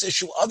religious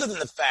issue other than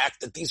the fact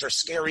that these are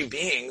scary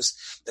beings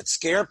that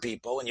scare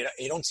people, and you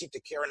don't seem to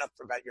care enough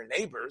about your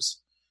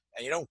neighbors,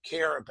 and you don't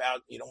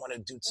want to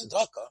do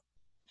tzedakah.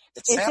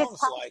 It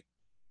sounds like,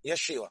 yes,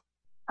 Sheila.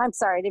 I'm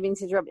sorry, I didn't mean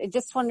to interrupt. I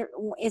just wonder,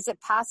 is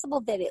it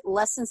possible that it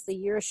lessens the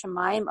yiras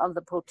shamayim of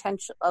the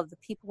potential of the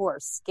people who are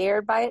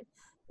scared by it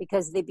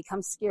because they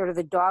become scared of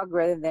the dog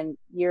rather than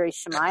yiras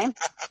shamayim?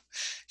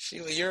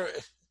 Sheila, you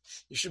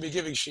should be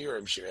giving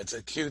shiurim. It's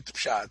a cute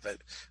shot,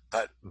 but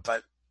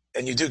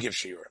and you do give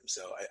shiurim.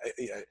 So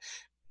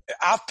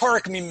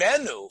aparik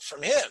mimenu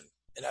from him.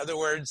 In other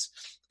words,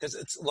 because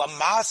it's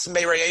lamas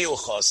meireu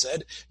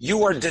chosed,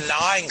 you are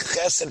denying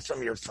chesed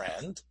from your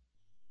friend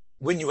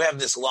when you have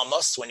this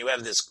lamas, when you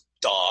have this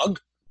dog,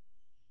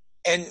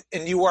 and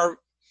you are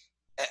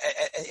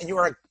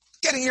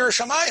getting yiras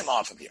shamayim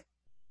off of you.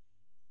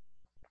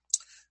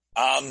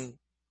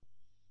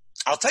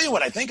 I'll tell you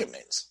what I think it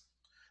means.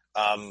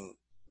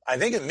 I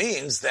think it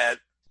means that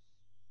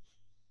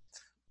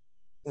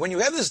when you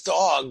have this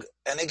dog,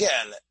 and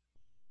again,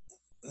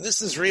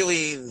 this is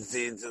really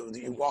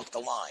you walk the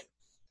line.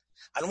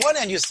 On one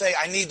hand, you say,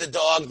 I need the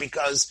dog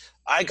because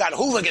I got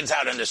hooligans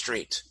out in the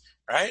street,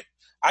 right?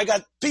 I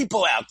got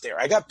people out there.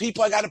 I got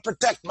to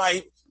protect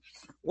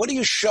what are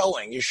you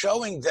showing? You're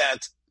showing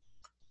that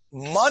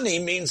money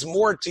means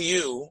more to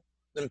you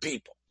than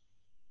people.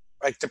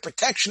 Like the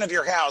protection of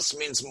your house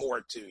means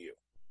more to you.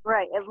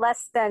 Right,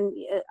 less than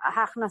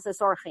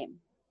hachnasas orchim.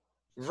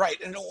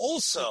 Right, and it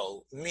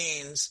also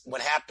means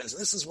what happens,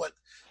 and this is what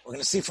we're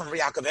going to see from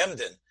Yaakov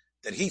Emden,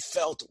 that he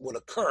felt would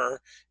occur,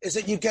 is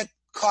that you get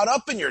caught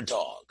up in your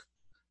dog.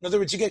 In other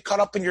words, you get caught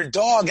up in your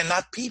dog and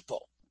not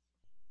people.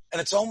 And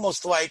it's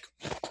almost like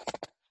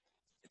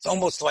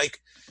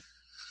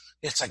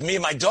me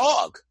and my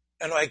dog.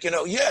 And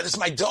this is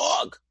my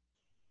dog.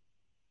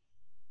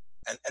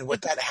 And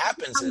what that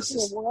happens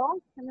is... your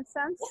world, in a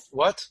sense?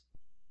 What?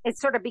 It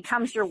sort of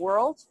becomes your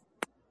world?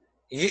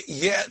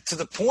 Yeah, to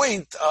the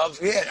point of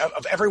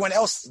everyone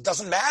else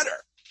doesn't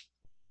matter,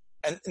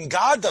 and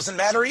God doesn't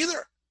matter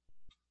either,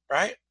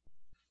 right?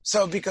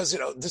 So because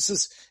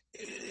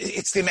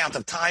it's the amount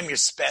of time you're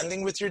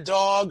spending with your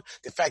dog,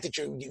 the fact that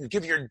you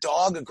give your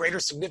dog a greater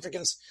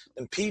significance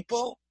than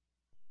people.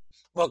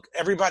 Look,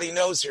 everybody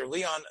knows here,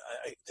 Leon.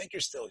 I think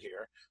you're still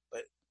here,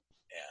 but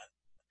yeah,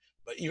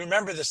 but you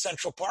remember the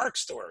Central Park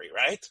story,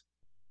 right?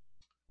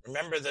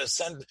 Remember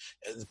the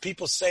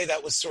people say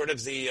that was sort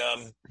of the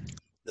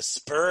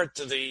spur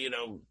to the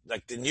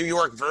like the New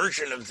York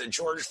version of the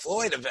George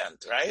Floyd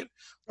event, right?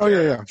 Oh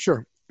yeah,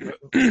 sure.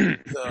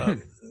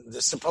 The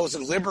supposed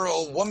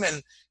liberal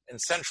woman in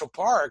Central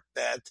Park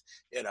that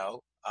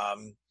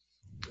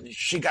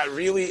she got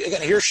really,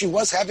 again, here she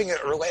was having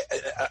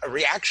a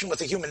reaction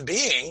with a human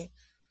being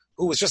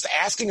who was just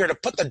asking her to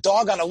put the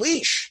dog on a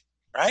leash,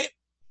 right?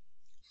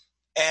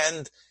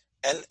 And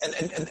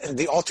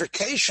the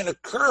altercation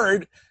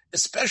occurred,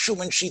 especially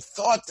when she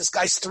thought, this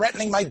guy's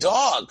threatening my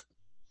dog.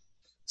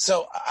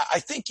 So I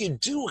think you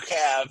do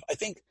have, I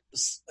think.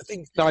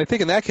 No, I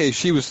think in that case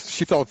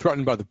she felt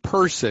threatened by the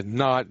person,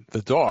 not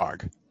the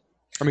dog.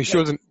 I mean, she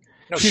wasn't.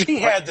 No, she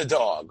had the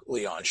dog,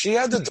 Leon. She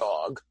had the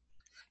dog,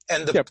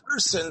 and the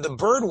person, the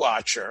bird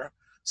watcher,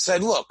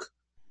 said, "Look,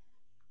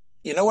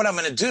 you know what I'm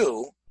going to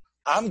do?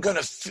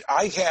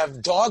 I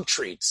have dog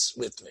treats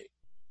with me,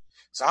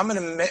 so I'm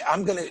going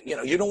to,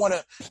 you don't want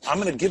to. I'm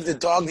going to give the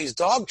dog these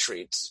dog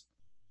treats,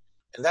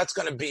 and that's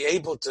going to be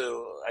able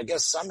to, I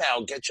guess, somehow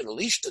get you to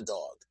leash the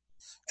dog."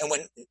 And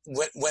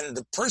when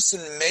the person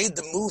made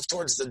the move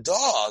towards the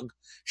dog,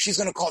 she's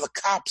going to call the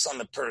cops on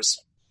the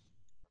person.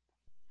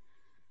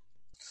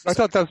 I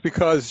thought that's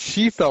because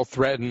she felt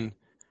threatened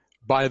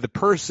by the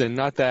person,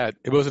 not that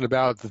it wasn't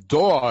about the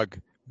dog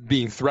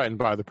being threatened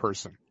by the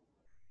person.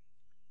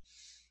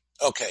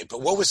 Okay,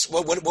 but what was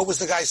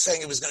the guy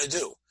saying he was going to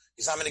do?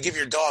 He's not going to give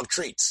your dog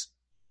treats.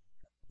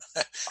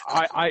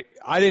 I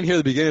didn't hear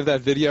the beginning of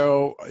that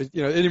video. It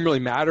didn't really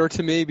matter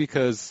to me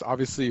because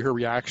obviously her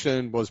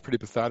reaction was pretty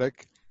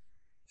pathetic.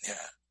 Yeah,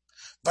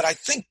 but I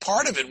think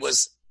part of it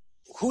was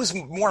who's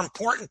more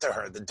important to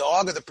her, the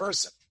dog or the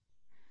person?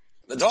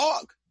 The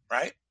dog,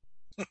 right?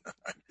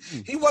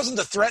 He wasn't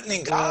a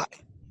threatening guy.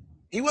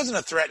 He wasn't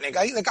a threatening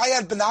guy. The guy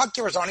had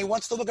binoculars on. He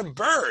wants to look at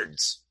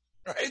birds,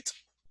 right?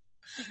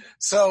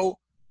 So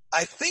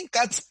I think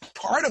that's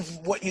part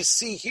of what you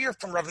see here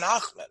from Rav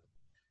Nachman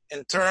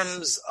in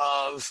terms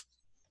of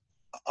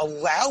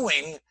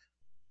allowing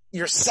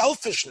your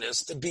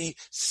selfishness to be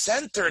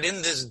centered in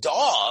this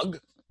dog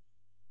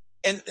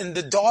and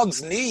the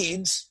dog's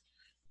needs.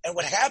 And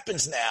what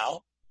happens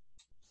now,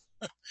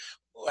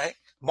 right?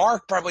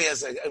 Mark probably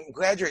I'm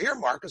glad you're here,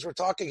 Mark, because we're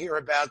talking here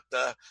about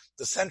the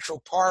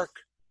Central Park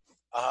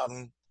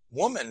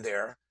woman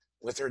there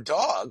with her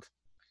dog.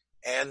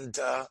 And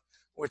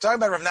we're talking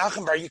about Rav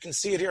Nachman Bar. You can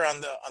see it here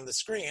on the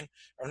screen.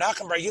 Rav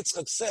Nachman Bar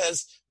Yitzchak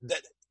says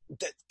that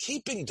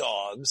keeping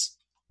dogs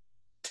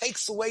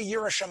takes away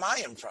Yira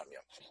Shamayim from you.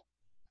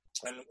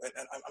 And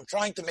I'm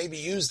trying to maybe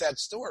use that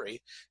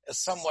story as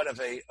somewhat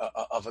of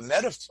a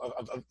metaphor,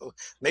 of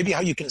maybe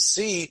how you can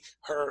see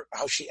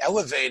how she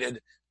elevated,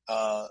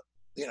 her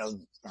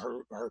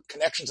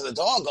connection to the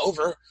dog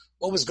over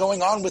what was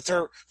going on with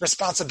her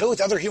responsibility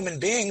to other human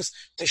beings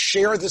to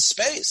share this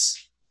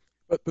space.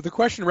 But the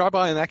question,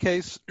 Rabbi, in that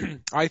case,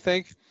 I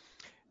think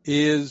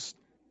is,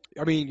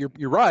 I mean,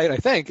 you're right, I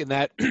think, in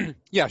that,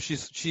 yeah,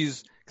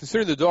 she's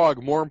considered the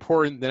dog more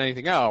important than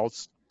anything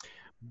else,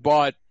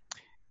 but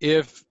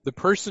if the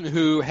person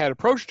who had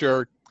approached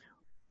her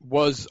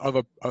was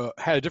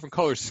had a different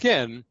color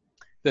skin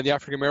than the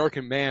African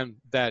American man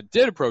that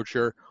did approach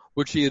her,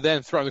 would she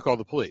then threaten to call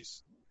the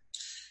police?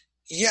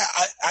 Yeah,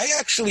 I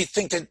actually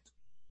think that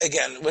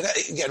again,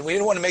 we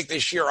don't want to make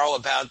this year all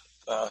about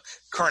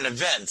current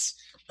events,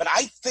 but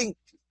I think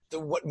that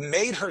what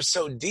made her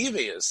so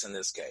devious in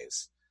this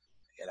case,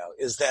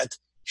 is that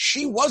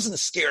she wasn't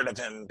scared of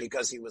him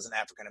because he was an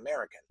African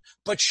American,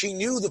 but she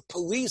knew the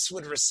police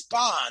would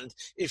respond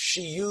if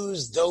she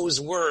used those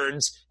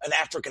words, "An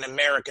African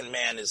American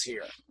man is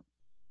here,"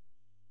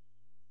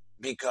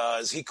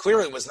 because he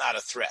clearly was not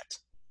a threat.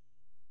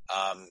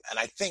 And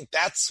I think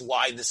that's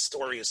why this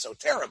story is so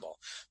terrible.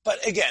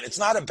 But again, it's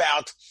not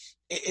about.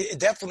 It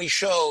definitely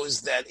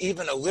shows that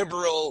even a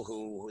liberal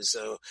who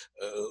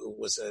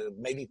was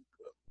maybe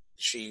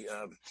she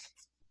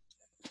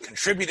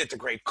contributed to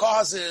great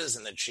causes,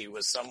 and that she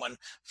was someone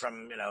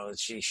from,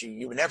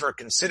 you would never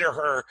consider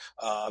her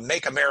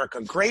Make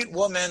America Great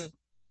woman.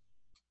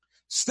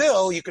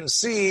 Still, you can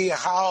see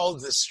how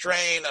the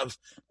strain of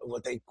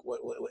what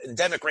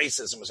endemic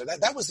racism was.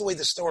 That was the way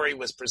the story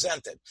was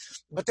presented.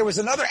 But there was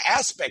another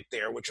aspect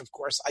there, which of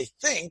course I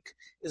think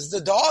is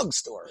the dog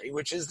story,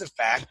 which is the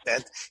fact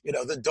that,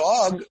 the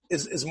dog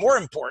is more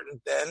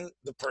important than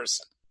the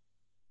person.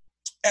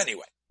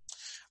 Anyway,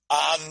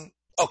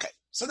 okay.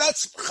 So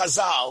that's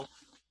Chazal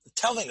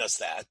telling us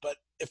that. But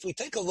if we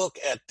take a look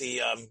at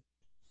the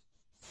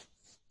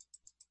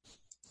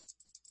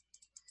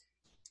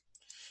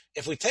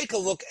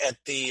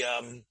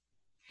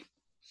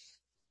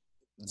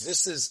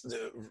this is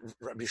the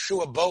Rabbi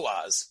Yeshua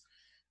Boaz,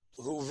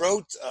 who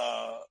wrote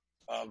a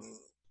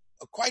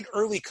quite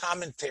early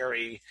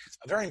commentary,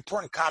 a very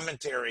important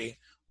commentary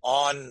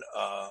on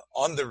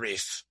the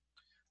Rif,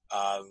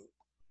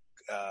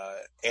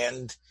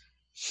 and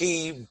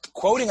he,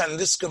 quoting on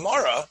this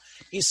Gemara,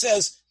 he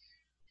says,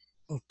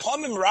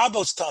 "Pomim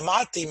rabos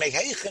tamati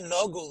meheichen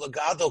nogu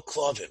legado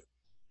klovim."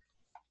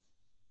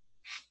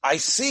 I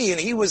see,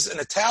 and he was an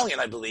Italian,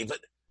 I believe,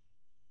 but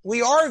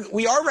we are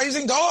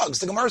raising dogs.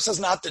 The Gemara says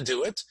not to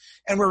do it,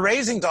 and we're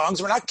raising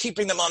dogs. We're not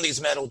keeping them on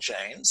these metal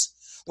chains.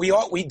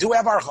 We do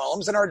have our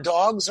homes, and our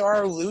dogs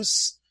are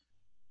loose,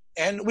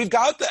 and we've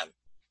got them.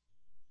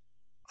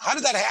 How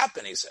did that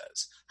happen, he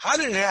says? How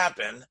did it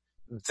happen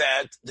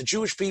that the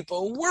Jewish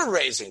people were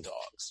raising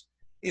dogs?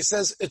 He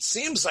says, it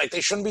seems like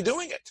they shouldn't be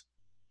doing it.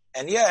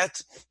 And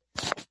yet,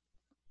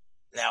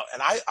 now,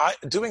 and I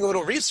doing a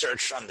little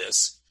research on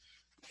this,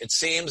 it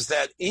seems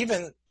that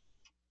even,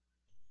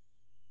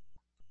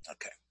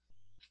 okay,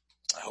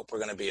 I hope we're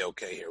going to be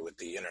okay here with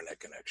the internet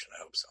connection.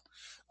 I hope so.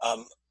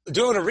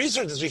 Doing a little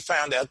research, as we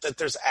found out that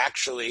there's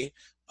actually,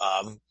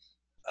 that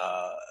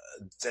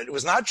it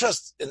was not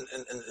just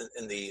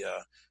in the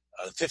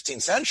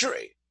 15th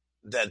century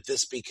that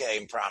this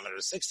became prominent, or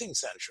 16th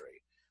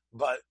century,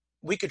 but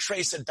we could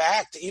trace it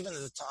back to even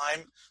the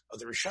time of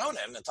the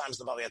Rishonim, the times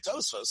of the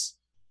Tshuvos,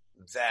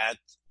 that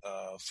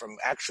from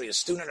actually a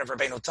student of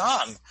Rabbeinu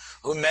Tam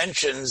who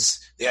mentions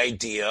the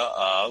idea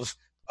of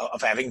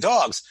having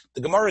dogs.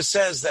 The Gemara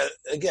says that,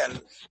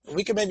 again,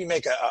 we can maybe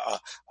make a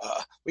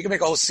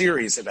whole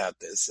series about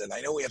this, and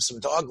I know we have some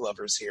dog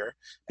lovers here,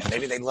 and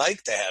maybe they'd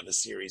like to have a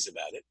series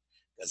about it,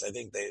 because I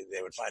think they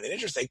would find it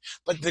interesting.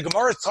 But the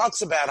Gemara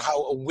talks about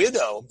how a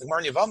widow, the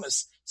Gemara in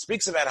Yevamos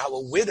speaks about how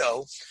a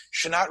widow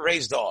should not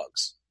raise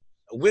dogs.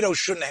 A widow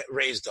shouldn't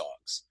raise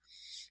dogs,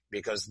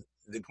 because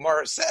the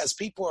Gemara says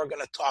people are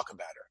going to talk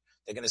about her.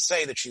 They're going to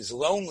say that she's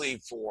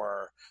lonely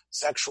for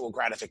sexual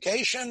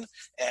gratification,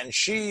 and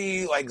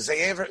she, like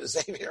Xavier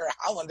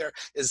Hollander,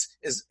 is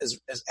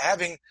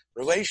having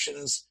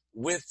relations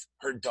with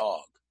her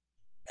dog.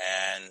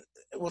 And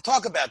we'll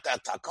talk about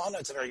that takana.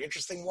 It's a very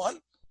interesting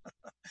one,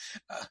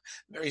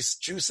 very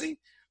juicy.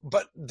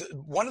 But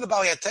one of the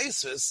Balei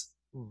HaTosfos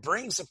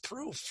brings a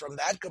proof from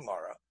that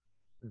Gemara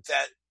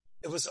that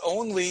it was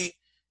only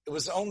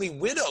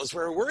widows who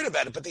were worried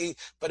about it, but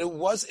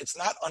it's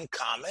not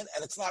uncommon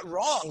and it's not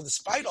wrong,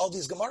 despite all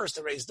these Gemaras,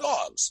 to raise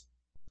dogs.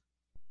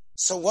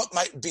 So what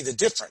might be the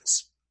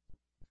difference?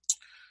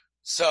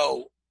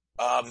 So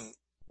I'm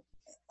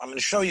going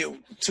to show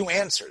you two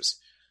answers.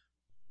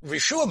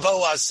 Rishua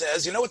Boaz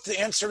says, you know what the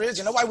answer is?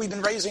 You know why we've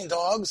been raising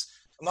dogs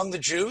among the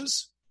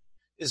Jews?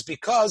 Is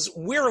because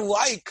we're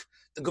like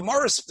the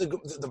Gemara,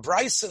 the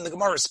Bryce and the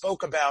Gemara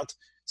spoke about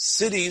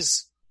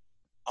cities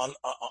on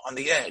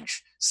the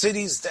edge,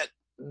 cities that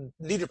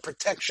needed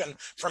protection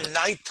from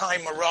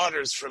nighttime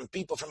marauders, from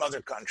people from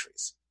other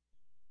countries.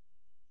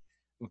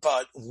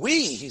 But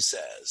he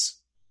says,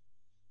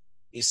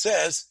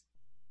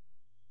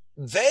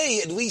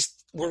 they at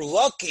least were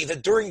lucky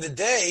that during the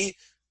day,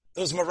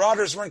 those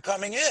marauders weren't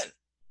coming in.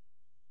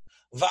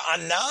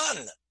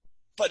 Va'anan.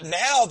 But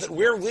now that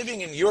we're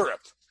living in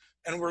Europe,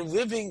 and we're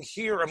living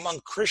here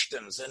among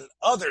Christians and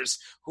others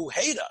who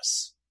hate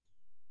us,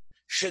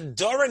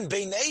 Shedaran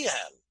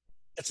Beineihem.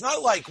 It's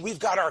not like we've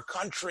got our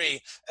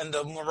country and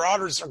the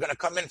marauders are going to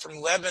come in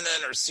from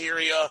Lebanon or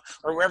Syria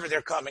or wherever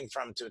they're coming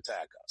from to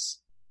attack us.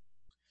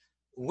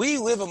 We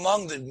live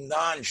among the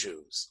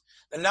non-Jews.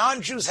 The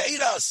non-Jews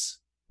hate us.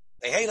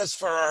 They hate us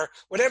for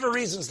whatever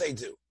reasons they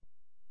do.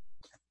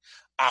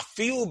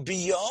 Afil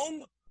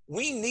biyom,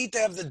 we need to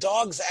have the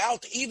dogs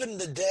out even in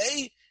the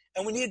day,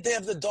 and we need to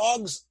have the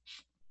dogs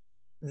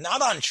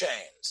not on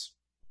chains,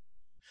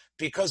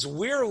 because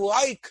we're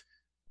like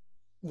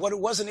what it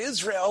was in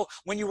Israel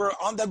when you were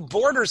on the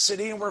border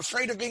city and were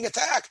afraid of being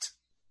attacked.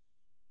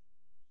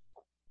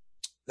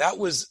 That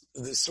was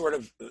the sort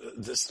of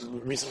this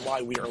reason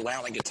why we are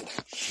allowing it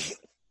today,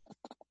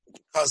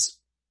 because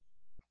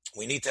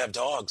we need to have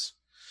dogs.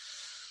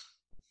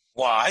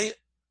 Why?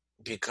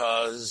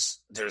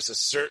 Because there's a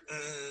certain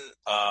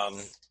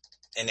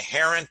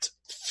inherent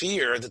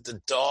fear that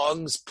the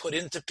dogs put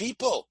into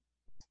people.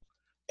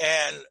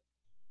 And,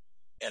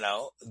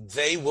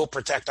 they will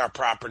protect our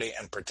property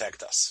and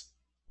protect us.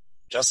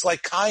 Just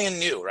like Cain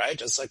knew, right?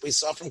 Just like we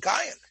saw from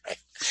Cain, right?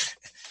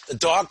 The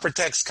dog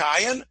protects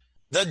Cain.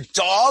 The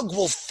dog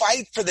will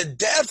fight for the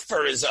death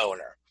for his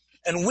owner.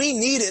 And we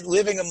need it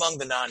living among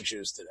the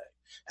non-Jews today.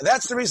 And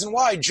that's the reason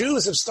why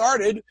Jews have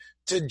started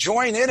to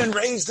join in and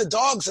raise the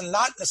dogs and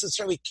not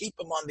necessarily keep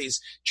them on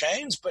these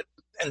chains.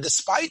 And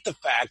despite the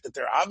fact that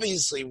there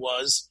obviously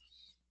was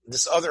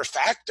this other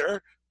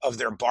factor of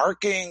their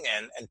barking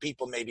and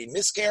people maybe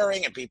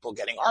miscarrying and people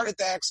getting heart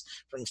attacks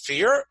from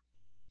fear,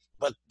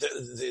 but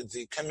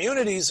the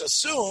communities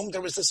assumed there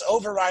was this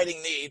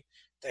overriding need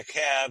to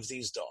have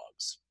these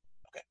dogs.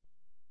 Okay.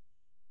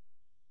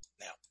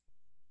 Now,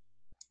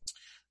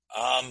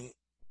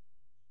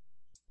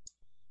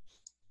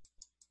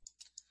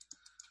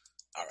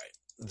 all right.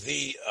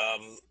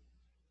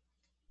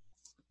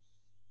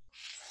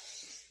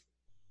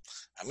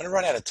 I'm going to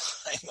run out of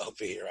time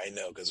over here. I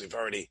know, because we've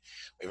already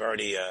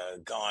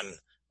gone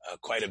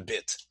quite a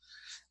bit.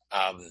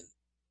 I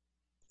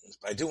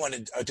do want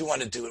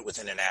to do it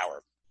within an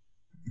hour.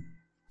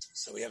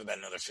 So we have about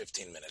another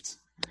 15 minutes.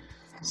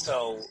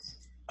 So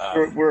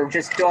we're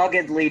just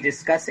doggedly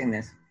discussing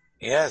this.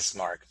 Yes,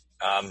 Mark.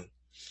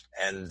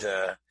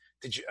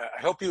 Did you?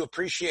 I hope you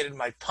appreciated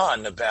my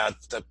pun about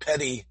the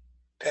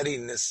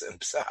pettiness and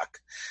psak.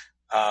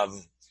 I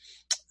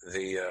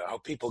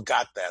hope people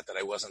got that. That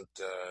I wasn't.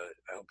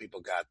 I hope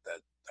people got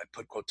that. I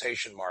put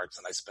quotation marks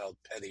and I spelled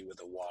petty with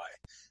a Y.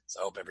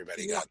 So I hope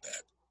everybody got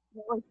that.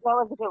 That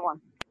was a good one.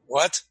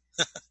 What?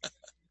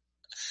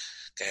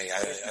 Okay.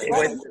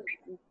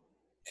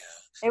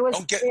 It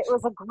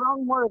was a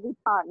grown-worthy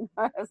pun,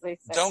 as they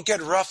say. Don't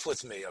get rough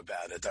with me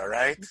about it, all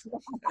right?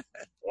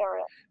 Yeah,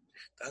 right.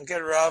 Don't get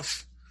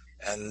rough.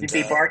 And you'd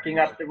be barking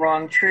up the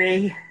wrong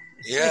tree.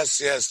 Yes.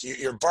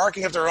 You're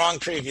barking up the wrong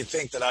tree if you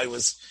think that I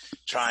was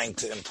trying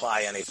to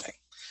imply anything.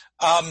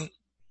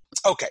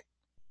 Okay.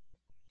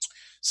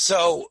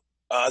 So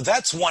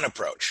that's one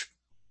approach.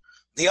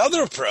 The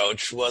other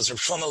approach was Rav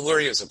Shlomo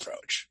Luria's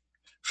approach.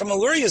 Shlomo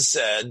Luria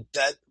said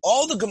that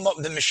all the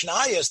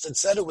Mishnayos that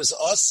said it was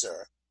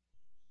Asur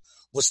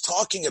was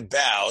talking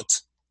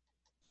about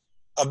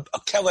a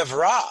Kelev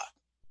Ra,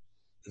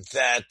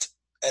 that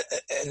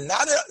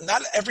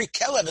not every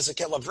Kelev is a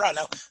Kelev Ra.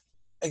 Now,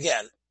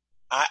 again,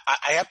 I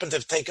happen to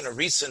have taken a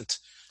recent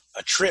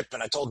trip,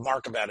 and I told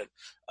Mark about it,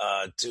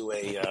 to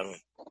a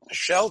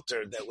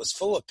shelter that was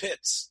full of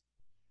pits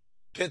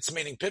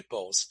meaning pit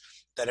bulls,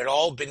 that had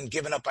all been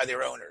given up by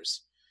their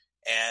owners.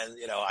 And,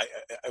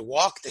 I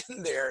walked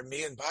in there,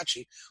 me and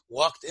Bachi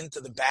walked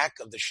into the back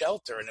of the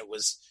shelter, and it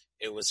was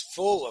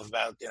full of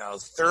about,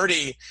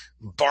 30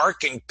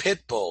 barking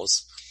pit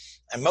bulls.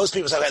 And most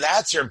people say,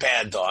 that's your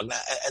bad dog. Now,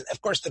 and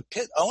of course, the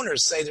pit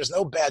owners say there's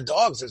no bad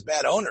dogs, there's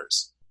bad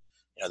owners.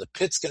 The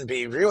pits can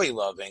be really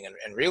loving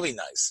and really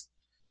nice.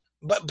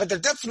 But there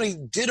definitely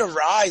did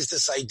arise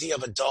this idea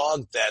of a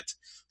dog that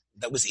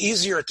was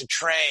easier to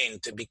train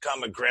to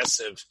become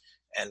aggressive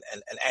and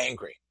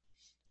angry.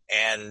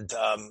 And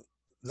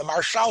the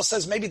Marshal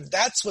says maybe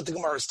that's what the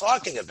Gemara is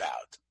talking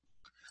about.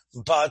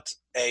 But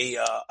a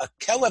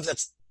Kelev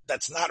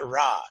that's not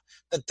Ra,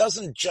 that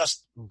doesn't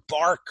just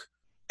bark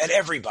at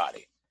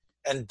everybody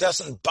and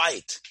doesn't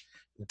bite,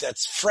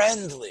 that's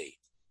friendly.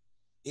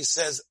 He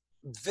says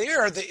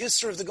there the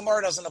Isser of the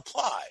Gemara doesn't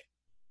apply.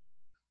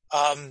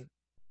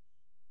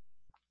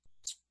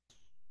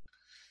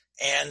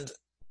 And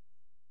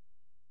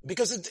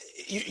because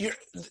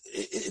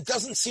it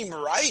doesn't seem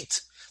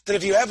right that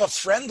if you have a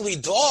friendly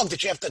dog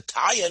that you have to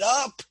tie it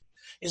up.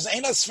 Is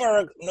Einas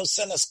for no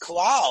senas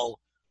klal,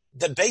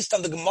 that based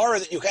on the Gemara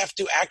that you have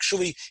to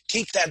actually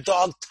keep that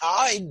dog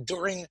tied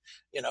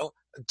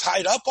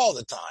tied up all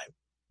the time,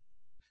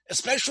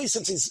 especially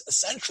since he's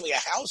essentially a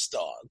house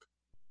dog.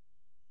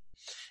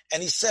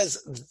 And he says,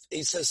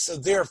 so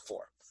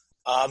therefore,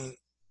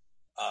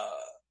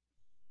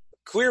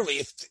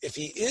 clearly if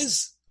he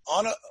is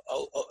on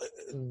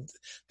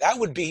that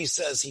would be, he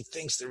says, he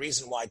thinks the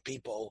reason why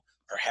people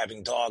are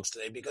having dogs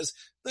today, because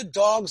the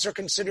dogs are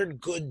considered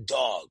good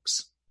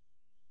dogs.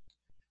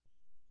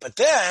 But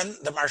then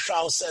the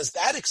Marshal says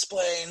that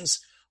explains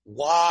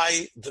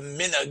why the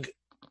minhag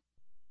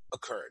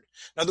occurred.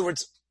 In other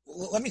words,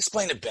 let me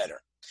explain it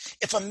better.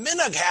 If a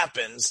minhag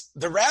happens,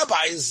 the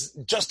rabbis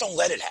just don't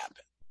let it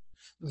happen.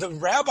 The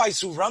rabbis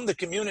who run the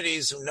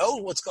communities, who know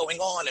what's going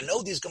on and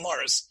know these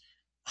Gemaras,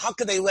 how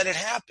could they let it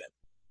happen?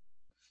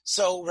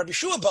 So Rabbi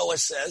Shua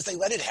Boas says they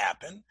let it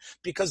happen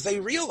because they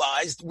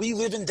realized we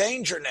live in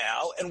danger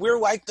now and we're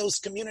like those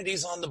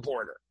communities on the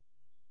border.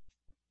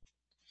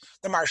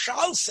 The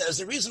Marshal says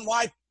the reason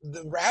why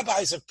the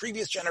rabbis of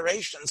previous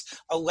generations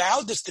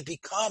allowed this to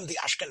become the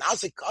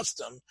Ashkenazi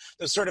custom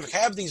to sort of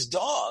have these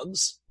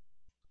dogs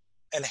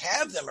and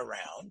have them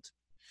around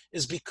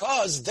is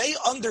because they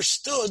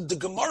understood the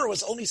Gemara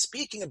was only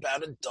speaking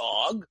about a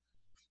dog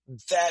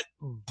that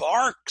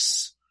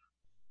barks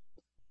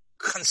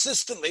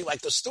consistently,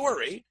 like the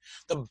story,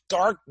 the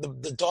dog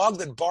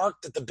that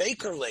barked at the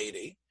baker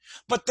lady,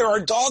 but there are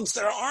dogs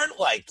that aren't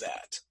like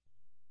that.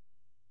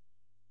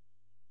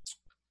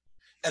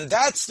 And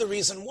that's the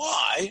reason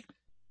why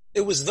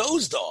it was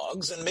those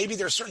dogs, and maybe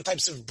there are certain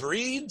types of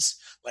breeds,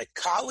 like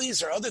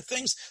collies or other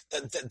things,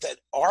 that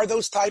are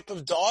those type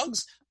of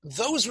dogs.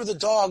 Those were the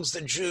dogs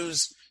that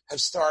Jews have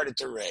started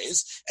to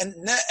raise, and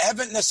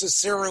haven't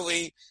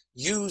necessarily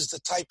used the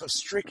type of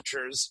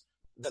strictures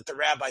that the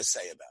rabbis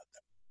say about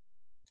them.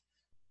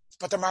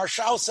 But the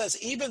Marshal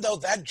says, even though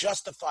that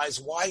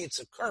justifies why it's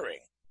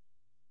occurring,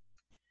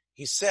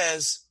 he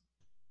says,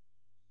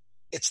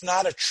 it's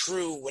not a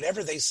true,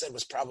 whatever they said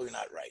was probably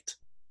not right.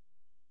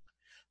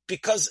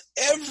 Because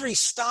every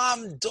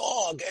stam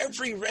dog,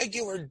 every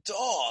regular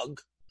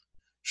dog,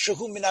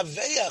 shehu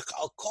minaveach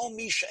al kol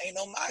mi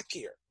she'eino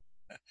makir.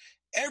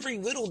 Every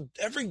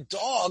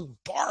dog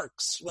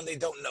barks when they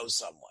don't know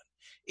someone.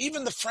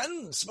 Even the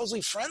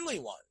supposedly friendly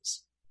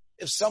ones,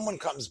 if someone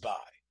comes by.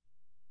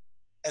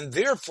 And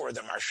therefore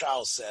the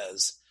Marshal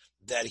says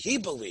that he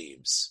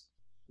believes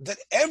that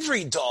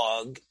every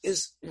dog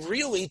is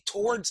really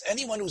towards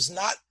anyone who's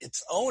not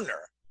its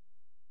owner,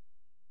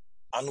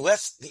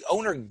 unless the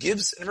owner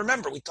gives. And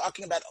remember, we're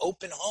talking about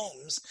open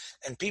homes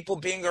and people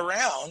being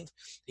around.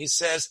 He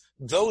says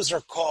those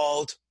are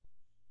called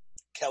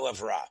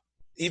kelev ra,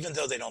 even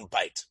though they don't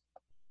bite.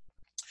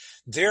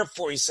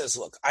 Therefore, he says,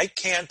 look, I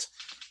can't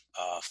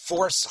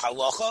force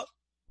halacha,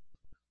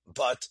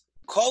 but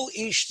kol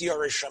ish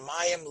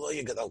shamayim lo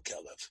yigadol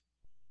kelev.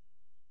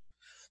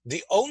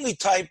 The only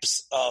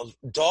types of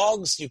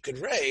dogs you could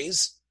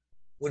raise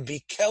would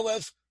be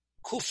kelev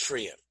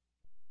kufriyim.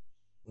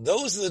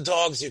 Those are the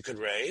dogs you could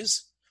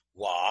raise.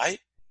 Why?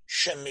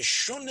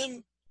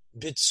 Shemishunim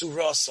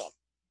bitsurasam.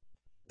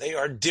 They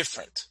are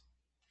different.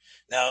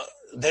 Now,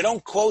 they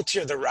don't quote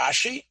here the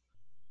Rashi.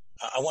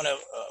 I want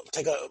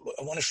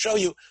to show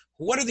you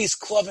what are these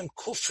klavim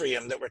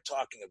kufriyim that we're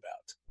talking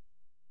about.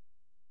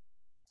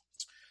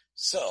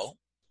 So,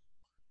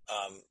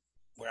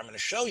 where I'm going to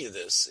show you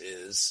this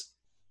is,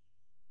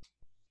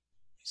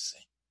 let me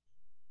see,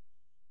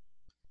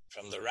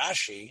 from the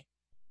Rashi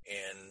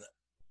in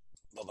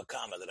Bava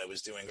Kama that I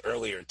was doing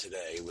earlier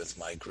today with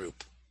my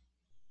group.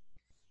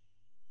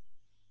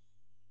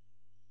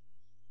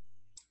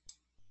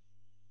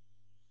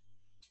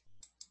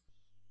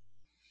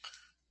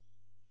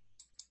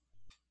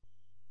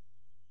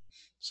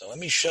 So let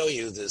me show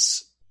you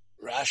this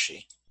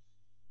Rashi.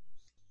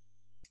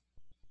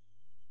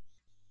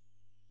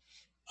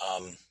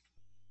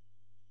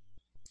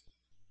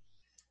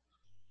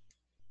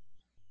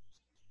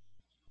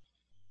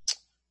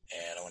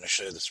 And I want to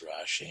show you this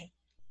Rashi.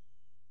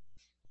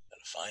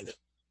 Gotta find it.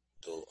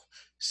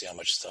 See how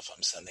much stuff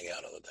I'm sending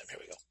out all the time. Here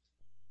we go.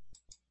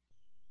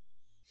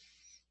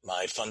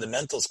 My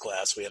fundamentals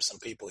class, we have some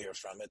people here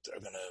from it, are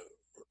gonna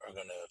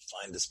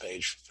find this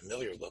page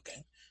familiar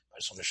looking. I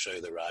just want to show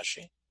you the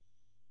Rashi.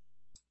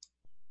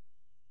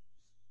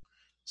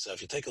 So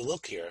if you take a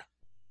look here,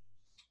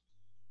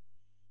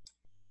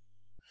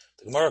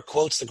 the Gemara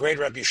quotes the great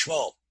Rabbi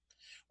Shmuel.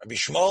 Rabbi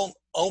Shmuel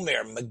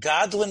Omer,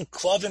 Megadlin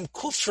Klavim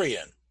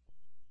Kufriyan.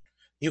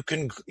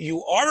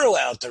 You are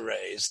allowed to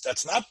raise.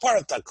 That's not part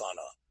of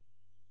Takana.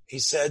 He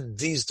said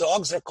these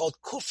dogs are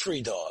called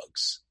Kufri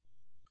dogs.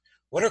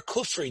 What are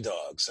Kufri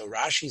dogs? So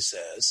Rashi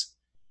says,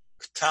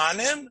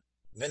 Ktanim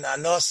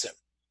v'nanosim.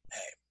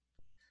 Hey.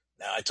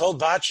 Now, I told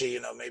Bachi,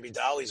 maybe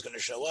Dolly's going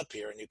to show up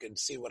here and you can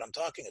see what I'm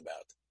talking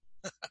about.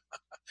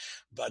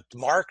 But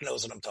Mark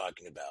knows what I'm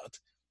talking about.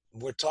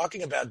 We're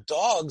talking about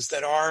dogs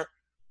that are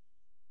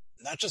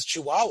not just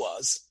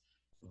Chihuahuas,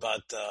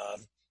 but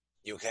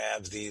you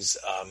have these,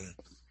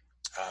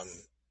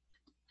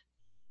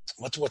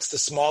 what's the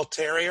small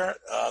terrier?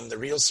 The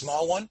real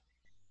small one?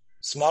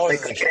 Smaller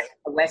than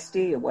a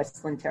Westie, a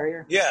Westland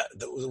Terrier? Yeah,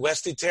 the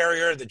Westie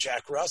Terrier, the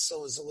Jack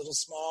Russell is a little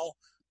small.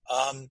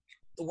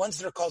 The ones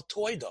that are called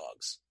toy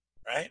dogs,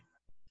 right?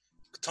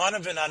 Ketana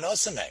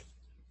v'nanosime.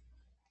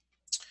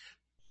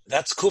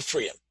 That's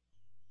kufriyim.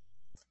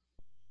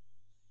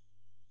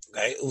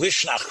 Okay,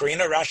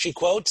 Lishnachrina, Rashi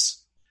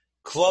quotes,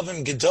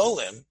 Klovim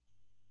gedolim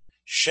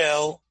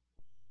shel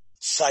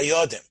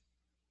sayodim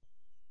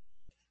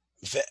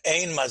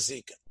ve'ein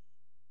mazikin.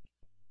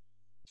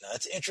 Now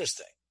that's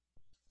interesting.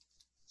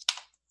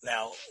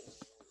 Now,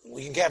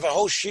 we can have a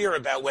whole shir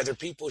about whether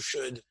people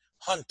should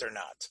hunt or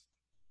not.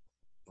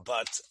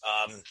 But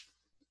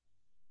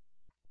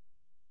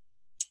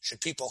should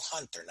people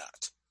hunt or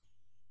not?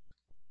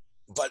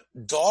 But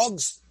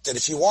dogs that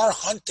if you are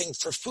hunting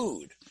for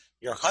food,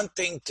 you're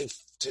hunting to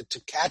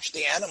catch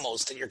the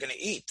animals that you're going to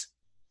eat.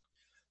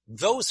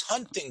 Those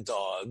hunting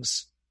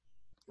dogs,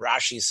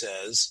 Rashi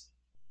says,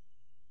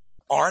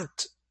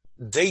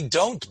 they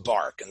don't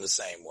bark in the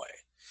same way.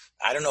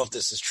 I don't know if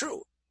this is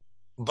true,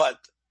 but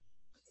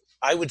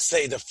I would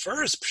say the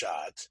first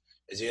pshat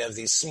is you have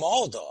these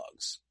small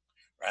dogs,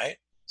 right?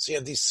 So you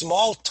have these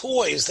small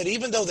toys that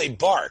even though they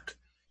bark,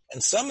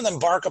 and some of them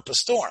bark up a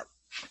storm.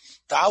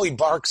 Dolly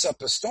barks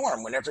up a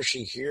storm whenever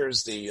she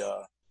hears the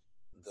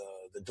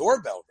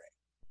doorbell ring.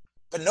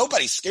 But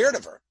nobody's scared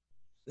of her.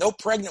 No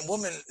pregnant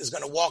woman is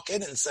going to walk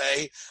in and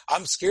say,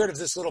 I'm scared of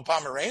this little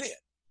Pomeranian,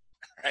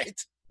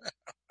 right?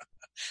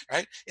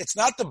 Right? It's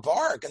not the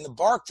bark. And the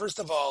bark, first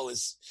of all,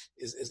 is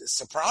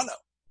soprano.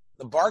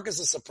 The bark is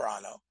a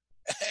soprano.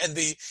 And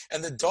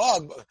the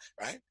dog,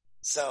 right?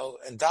 So,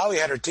 and Dolly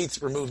had her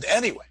teeth removed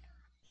anyway.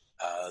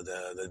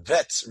 The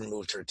vets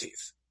removed her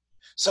teeth.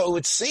 So it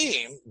would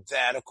seem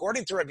that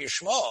according to Rabbi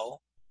Shmuel,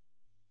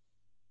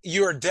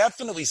 you're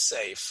definitely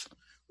safe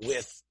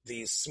with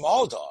these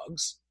small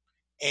dogs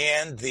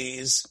and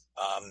these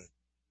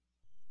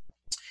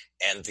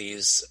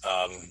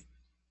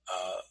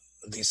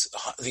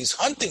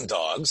hunting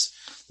dogs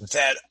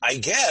that I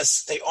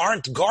guess they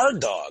aren't guard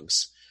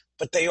dogs,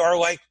 but they are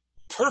like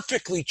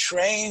perfectly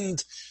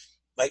trained,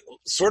 like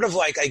sort of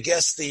like I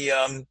guess the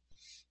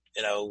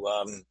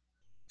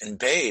in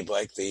Babe,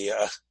 like the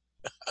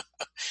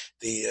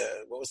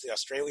what was the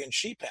Australian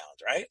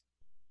sheephound, right?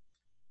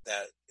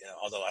 That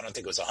although I don't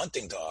think it was a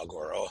hunting dog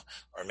or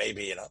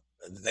maybe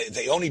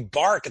they only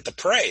bark at the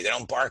prey. They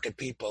don't bark at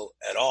people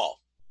at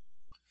all.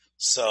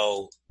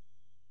 So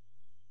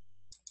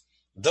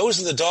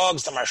Those are the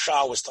dogs the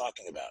Marshal was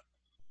talking about.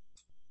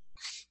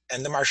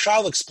 And the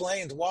Marshal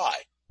explained why.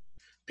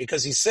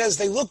 Because he says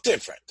they look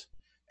different.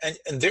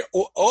 And they're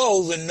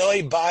all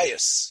Lenoi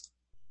bias.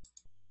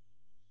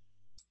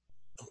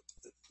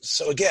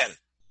 So again,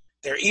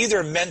 they're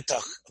either meant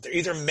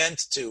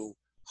to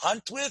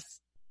hunt with,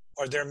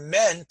 or they're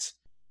meant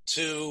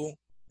to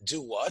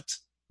do what?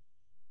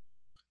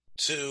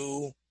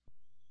 To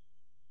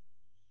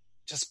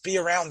just be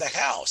around the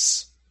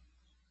house.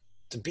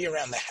 To be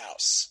around the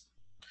house.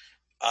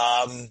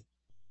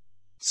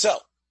 So,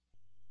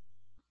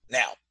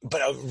 now,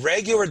 but a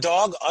regular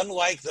dog,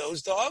 unlike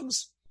those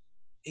dogs,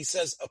 he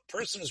says a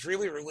person who's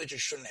really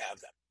religious shouldn't have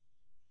them,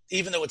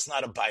 even though it's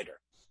not a biter.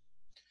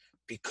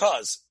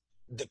 Because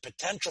the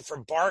potential for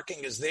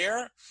barking is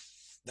there,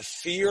 the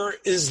fear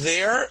is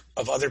there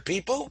of other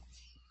people.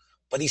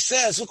 But he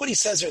says, look what he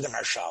says here, the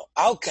Marshal.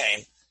 Al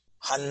kain,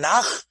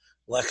 hanach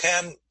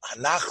lechem,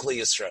 hanach li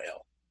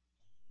Yisrael.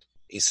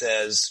 He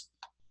says,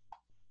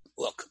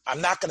 look,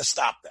 I'm not going to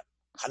stop them.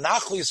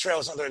 Hanach li Yisrael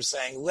is another way of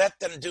saying, let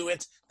them do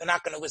it. They're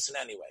not going to listen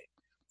anyway.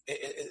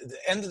 The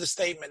end of the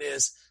statement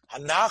is,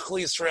 Hanach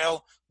li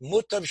Yisrael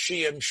mutav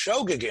shiyem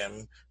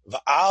shogegim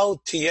va'al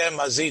tiyem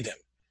azidim.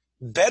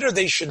 Better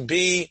they should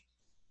do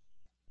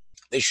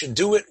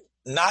it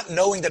not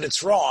knowing that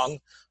it's wrong.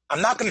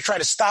 I'm not going to try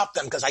to stop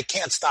them because I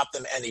can't stop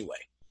them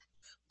anyway.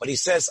 But he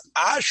says,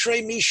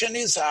 Ashrei mishan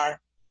izhar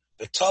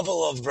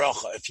v'tovel of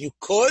bracha. If you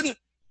could,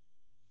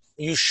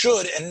 you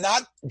should, and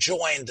not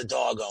join the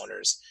dog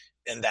owners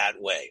in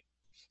that way.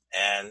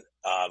 And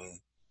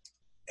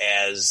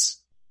as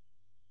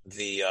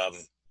the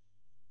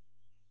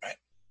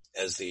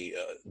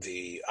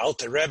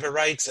Alter Rebbe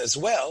writes as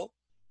well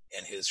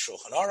in his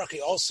Shulchan Aruch,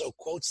 he also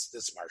quotes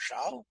this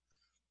Marshal,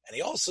 and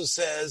he also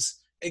says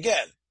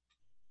again,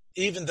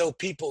 even though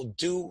people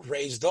do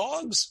raise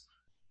dogs,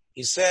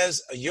 he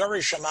says a Yoreh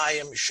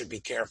Shamayim should be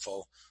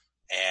careful,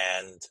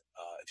 and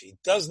if he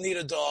does need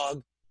a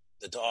dog,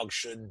 the dog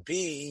should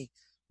be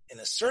in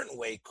a certain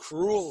way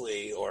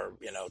cruelly or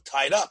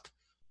tied up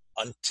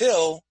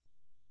until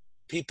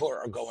people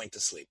are going to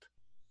sleep,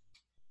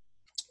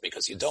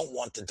 because you don't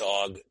want the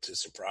dog to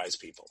surprise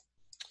people.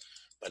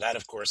 But that,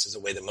 of course, is a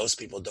way that most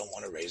people don't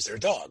want to raise their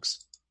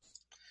dogs.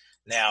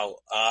 Now,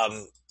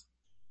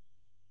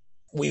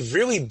 we've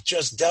really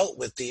just dealt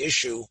with the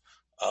issue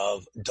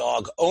of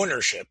dog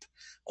ownership.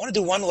 I want to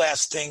do one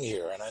last thing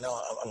here, and I know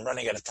I'm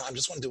running out of time.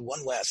 Just want to do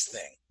one last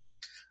thing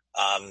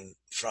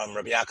from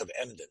Rabbi Yaakov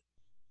Emden.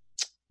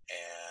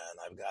 And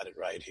I've got it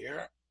right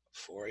here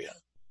for you.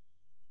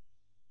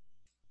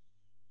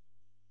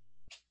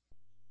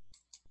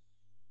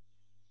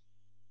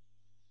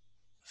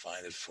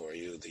 Find it for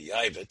you, the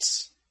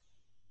Yavitz.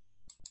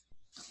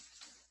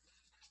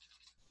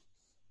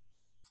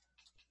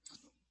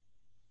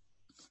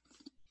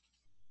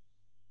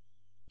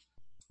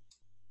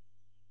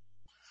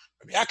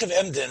 Rabbi Yaakov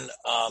Emden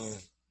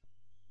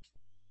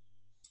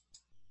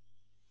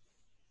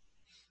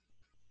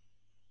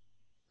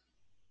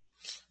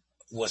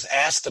was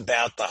asked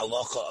about the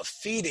halacha of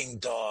feeding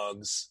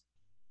dogs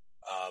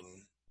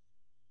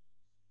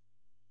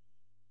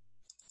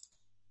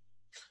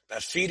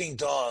about feeding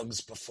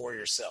dogs before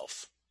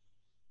yourself.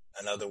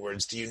 In other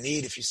words, do you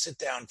need, if you sit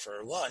down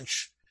for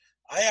lunch,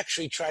 I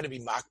actually try to be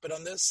makbid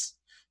on this.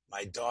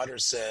 My daughter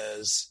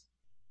says,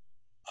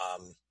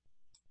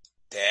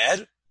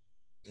 Dad,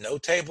 no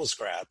table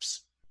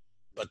scraps.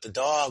 But the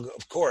dog,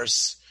 of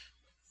course,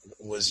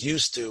 was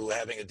used to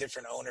having a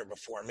different owner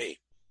before me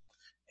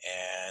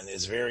and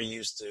is very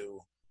used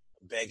to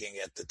begging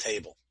at the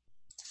table.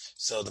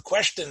 So the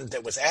question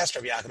that was asked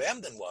of Yaakov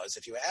Emden was,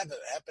 if you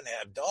happen to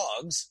have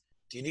dogs,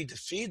 do you need to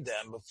feed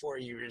them before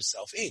you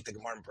yourself eat? The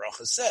Gemara in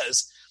Bracha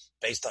says,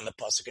 based on the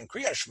Pasuk in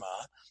Kriyas Shema,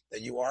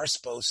 that you are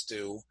supposed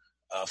to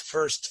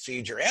first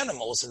feed your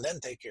animals and then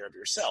take care of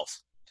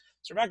yourself.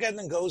 So Rabbi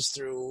Emden goes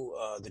through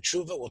the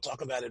Tshuvos. We'll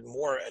talk about it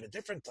more at a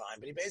different time,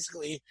 but he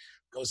basically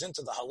goes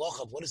into the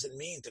halacha of what does it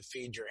mean to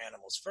feed your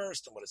animals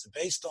first and what is it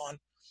based on.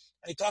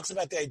 And he talks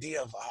about the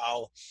idea of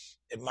how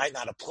it might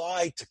not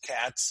apply to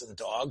cats and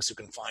dogs who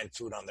can find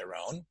food on their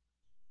own.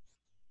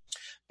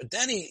 But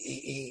then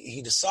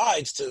he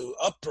decides to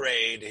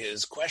upbraid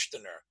his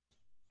questioner.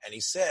 And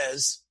he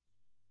says,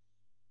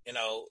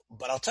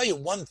 but I'll tell you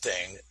one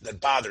thing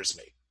that bothers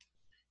me.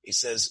 He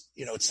says,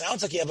 it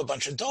sounds like you have a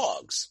bunch of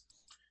dogs.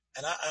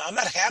 And I'm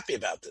not happy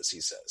about this,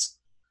 he says.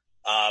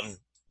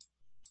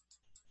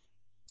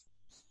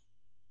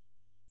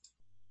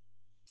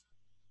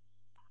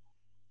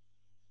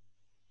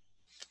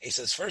 He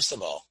says, first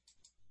of all,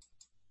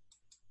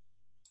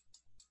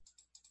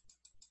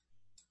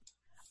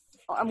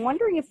 I'm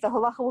wondering if the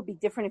halacha will be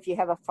different if you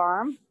have a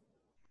farm.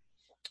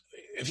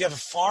 If you have a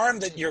farm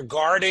that you're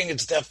guarding,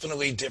 it's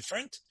definitely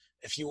different.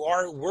 If you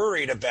are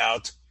worried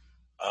about,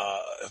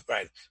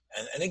 right.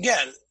 And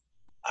again,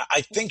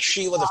 I think,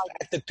 Sheila, the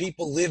fact that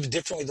people live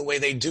differently the way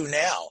they do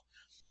now,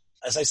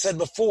 as I said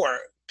before,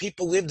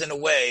 people lived in a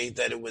way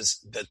that it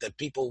was that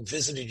people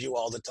visited you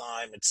all the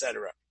time,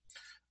 etc.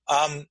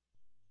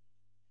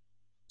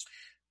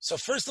 So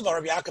first of all,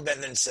 Rabbi Yaakov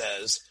Emden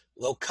says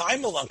Lo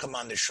kaimal on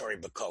the shori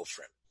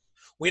b'kofrim.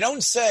 We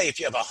don't say if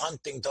you have a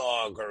hunting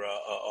dog or a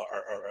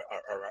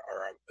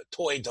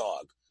toy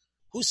dog.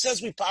 Who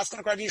says we pass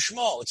on Rav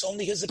Yishmael? It's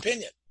only his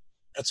opinion.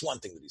 That's one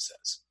thing that he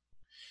says.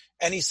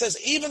 And he says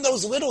even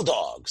those little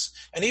dogs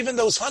and even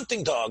those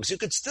hunting dogs, you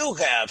could still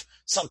have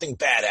something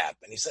bad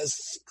happen. He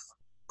says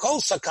kol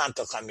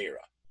sakanta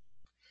chamira.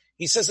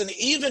 He says, and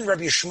even Rav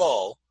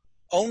Yishmael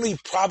only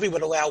probably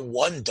would allow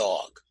one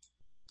dog.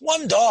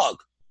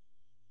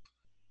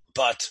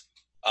 But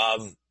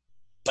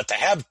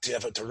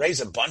to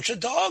raise a bunch of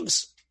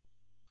dogs,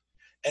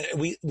 and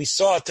we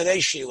saw today,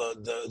 Sheila,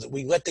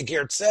 we let the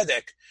Ger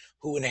Tzedek,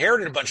 who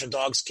inherited a bunch of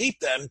dogs, keep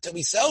them till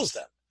he sells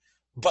them.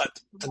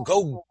 But to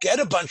go get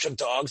a bunch of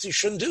dogs, you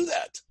shouldn't do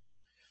that.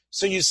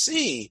 So you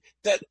see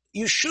that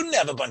you shouldn't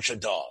have a bunch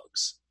of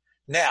dogs.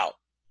 Now,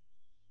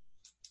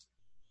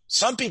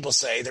 some people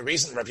say the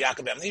reason Rav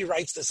Yaakov Emner, he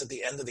writes this at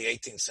the end of the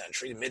 18th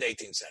century, the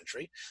mid-18th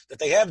century, that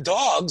they have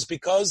dogs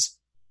because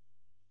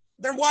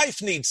their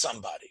wife needs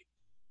somebody.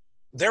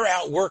 They're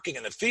out working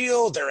in the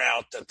field. They're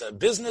out at the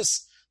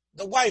business.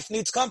 The wife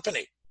needs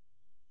company.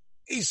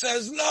 He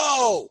says,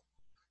 no.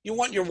 You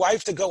want your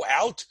wife to go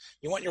out?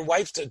 You want your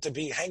wife to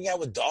be hanging out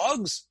with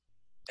dogs?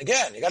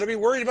 Again, you got to be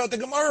worried about the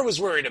Gemara was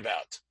worried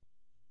about.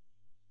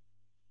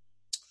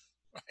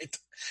 Right?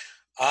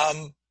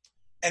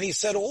 And he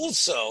said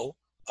also,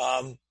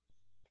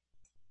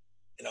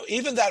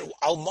 even that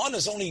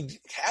Almanas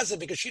only has it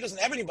because she doesn't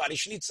have anybody.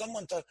 She needs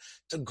someone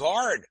to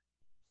guard.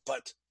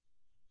 But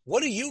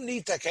what do you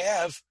need to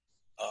have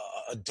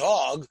a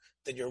dog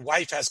that your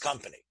wife has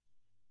company?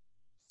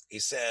 He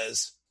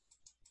says,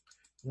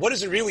 what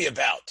is it really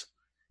about?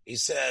 He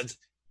said,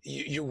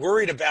 you're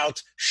worried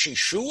about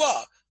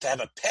shishua, to have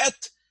a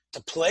pet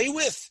to play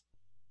with?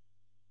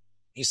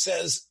 He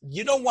says,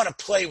 you don't want to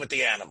play with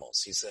the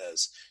animals. He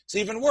says, it's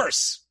even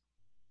worse.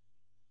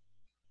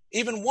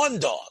 Even one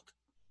dog.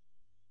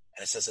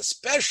 And it says,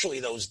 especially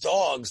those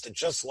dogs that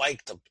just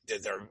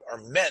that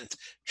are meant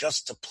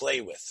just to play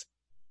with.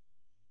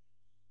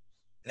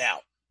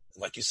 Now,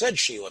 like you said,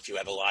 Sheila, if you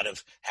have a lot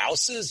of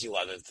houses, you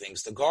have other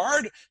things to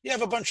guard, you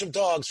have a bunch of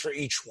dogs for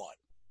each one.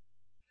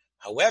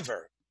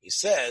 However, he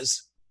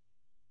says,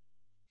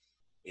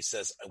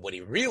 what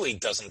he really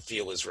doesn't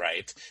feel is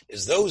right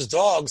is those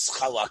dogs,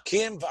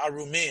 chalakim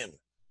v'arumim,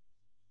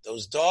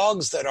 those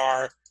dogs they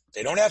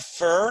don't have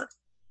fur,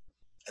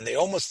 and they're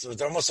almost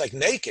like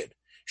naked.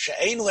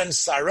 She'ein len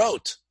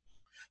sarot,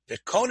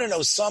 v'konen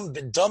osam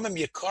b'domim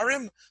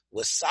yikarim,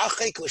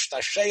 l'sachek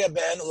l'shtasheya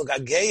ben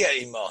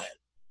l'gageya imohen.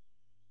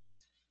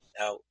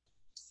 Now,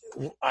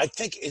 I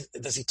think,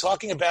 is he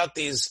talking about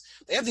these?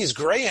 They have these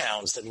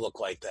greyhounds that look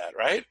like that,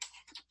 right?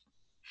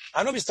 I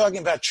don't know if he's talking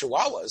about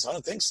chihuahuas. I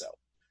don't think so.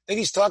 I think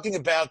he's talking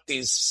about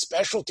these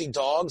specialty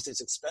dogs,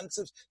 these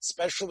expensive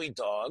specialty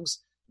dogs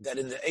that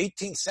in the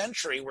 18th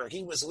century where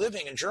he was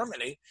living in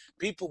Germany,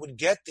 people would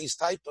get these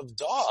type of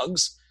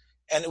dogs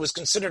and it was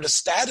considered a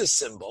status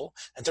symbol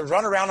and to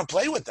run around and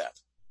play with them.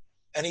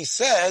 And he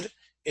says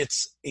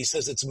it's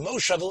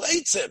Moshav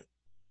Leitzim,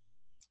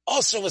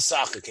 also a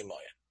Sachakimoyan.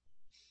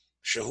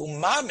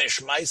 Shehu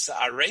mamish maisa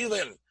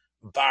arelim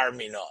bar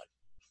minon.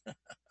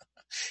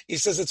 He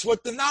says it's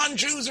what the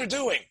non-Jews are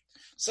doing.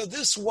 So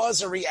this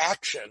was a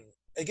reaction.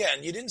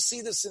 Again, you didn't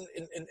see this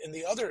in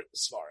the other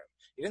Svarim.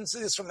 You didn't see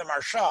this from the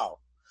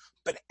Marshal.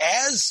 But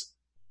as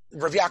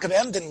Rav Yaakov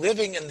Emden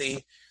living in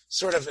the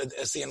sort of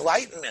as the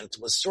Enlightenment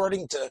was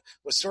starting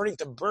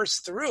to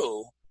burst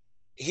through,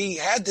 he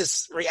had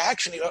this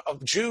reaction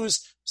of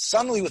Jews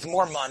suddenly with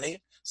more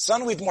money,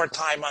 suddenly with more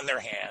time on their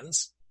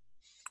hands,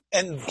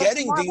 and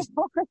getting these.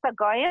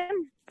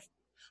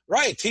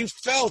 Right. He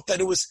felt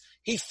that it was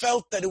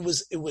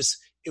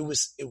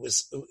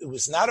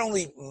not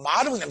only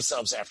modeling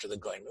themselves after the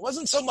Goyim. It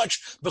wasn't so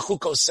much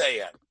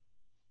b'chukoseya.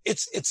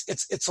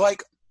 It's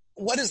like,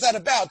 what is that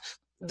about?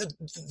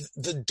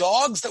 The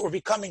dogs that were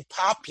becoming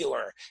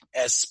popular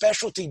as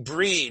specialty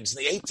breeds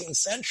in the 18th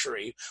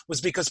century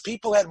was because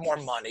people had more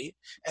money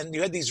and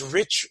you had these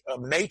rich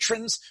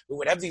matrons who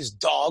would have these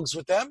dogs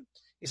with them.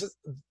 He says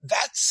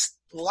that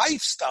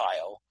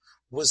lifestyle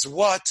was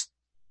what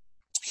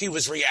he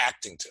was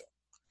reacting to.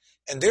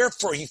 And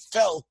therefore he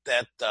felt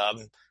that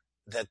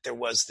there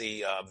was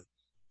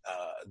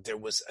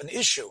an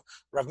issue.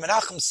 Rav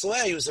Menachem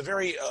Slay, who's a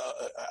very,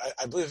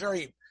 I believe,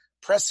 very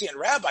prescient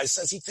rabbi,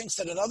 says he thinks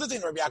that another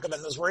thing Rabbi Yaakov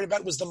Ben was worried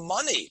about was the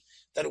money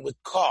that it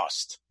would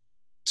cost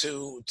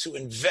to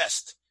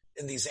invest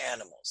in these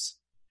animals,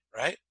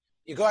 right?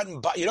 You go out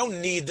and buy, you don't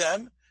need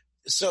them,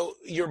 so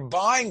you're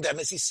buying them,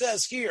 as he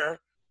says here,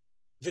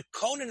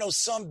 v'konen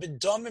osam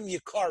b'domim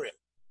yikarim.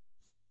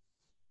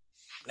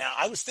 Now,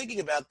 I was thinking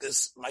about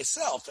this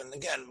myself, and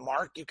again,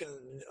 Mark, you can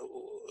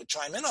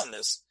chime in on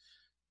this.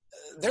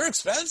 They're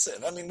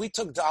expensive. I mean, we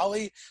took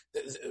Dolly,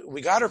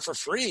 we got her for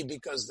free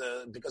because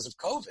of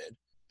COVID,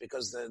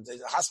 because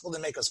the hospital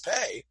didn't make us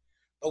pay.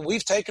 But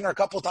we've taken her a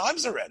couple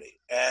times already,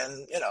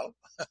 and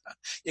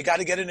you got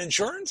to get an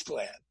insurance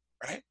plan,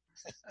 right?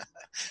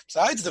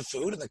 Besides the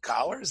food and the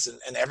collars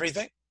and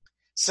everything.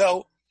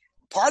 So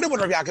part of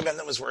what Rabbi Yaakov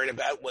Emden was worried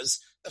about was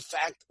the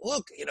fact,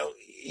 look,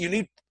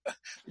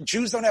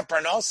 Jews don't have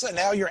parnasa,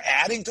 now you're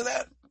adding to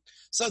that.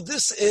 So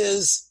this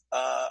is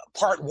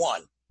part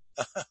one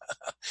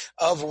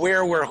of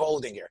where we're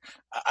holding here.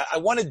 I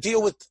want to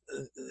deal with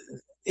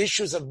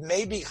issues of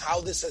maybe how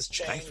this has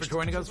changed. Thanks for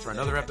joining us for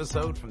another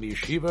episode from the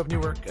Yeshiva of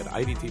Newark at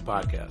IDT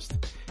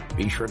Podcast.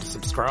 Be sure to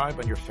subscribe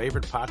on your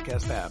favorite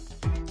podcast app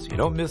so you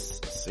don't miss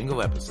a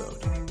single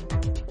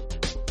episode.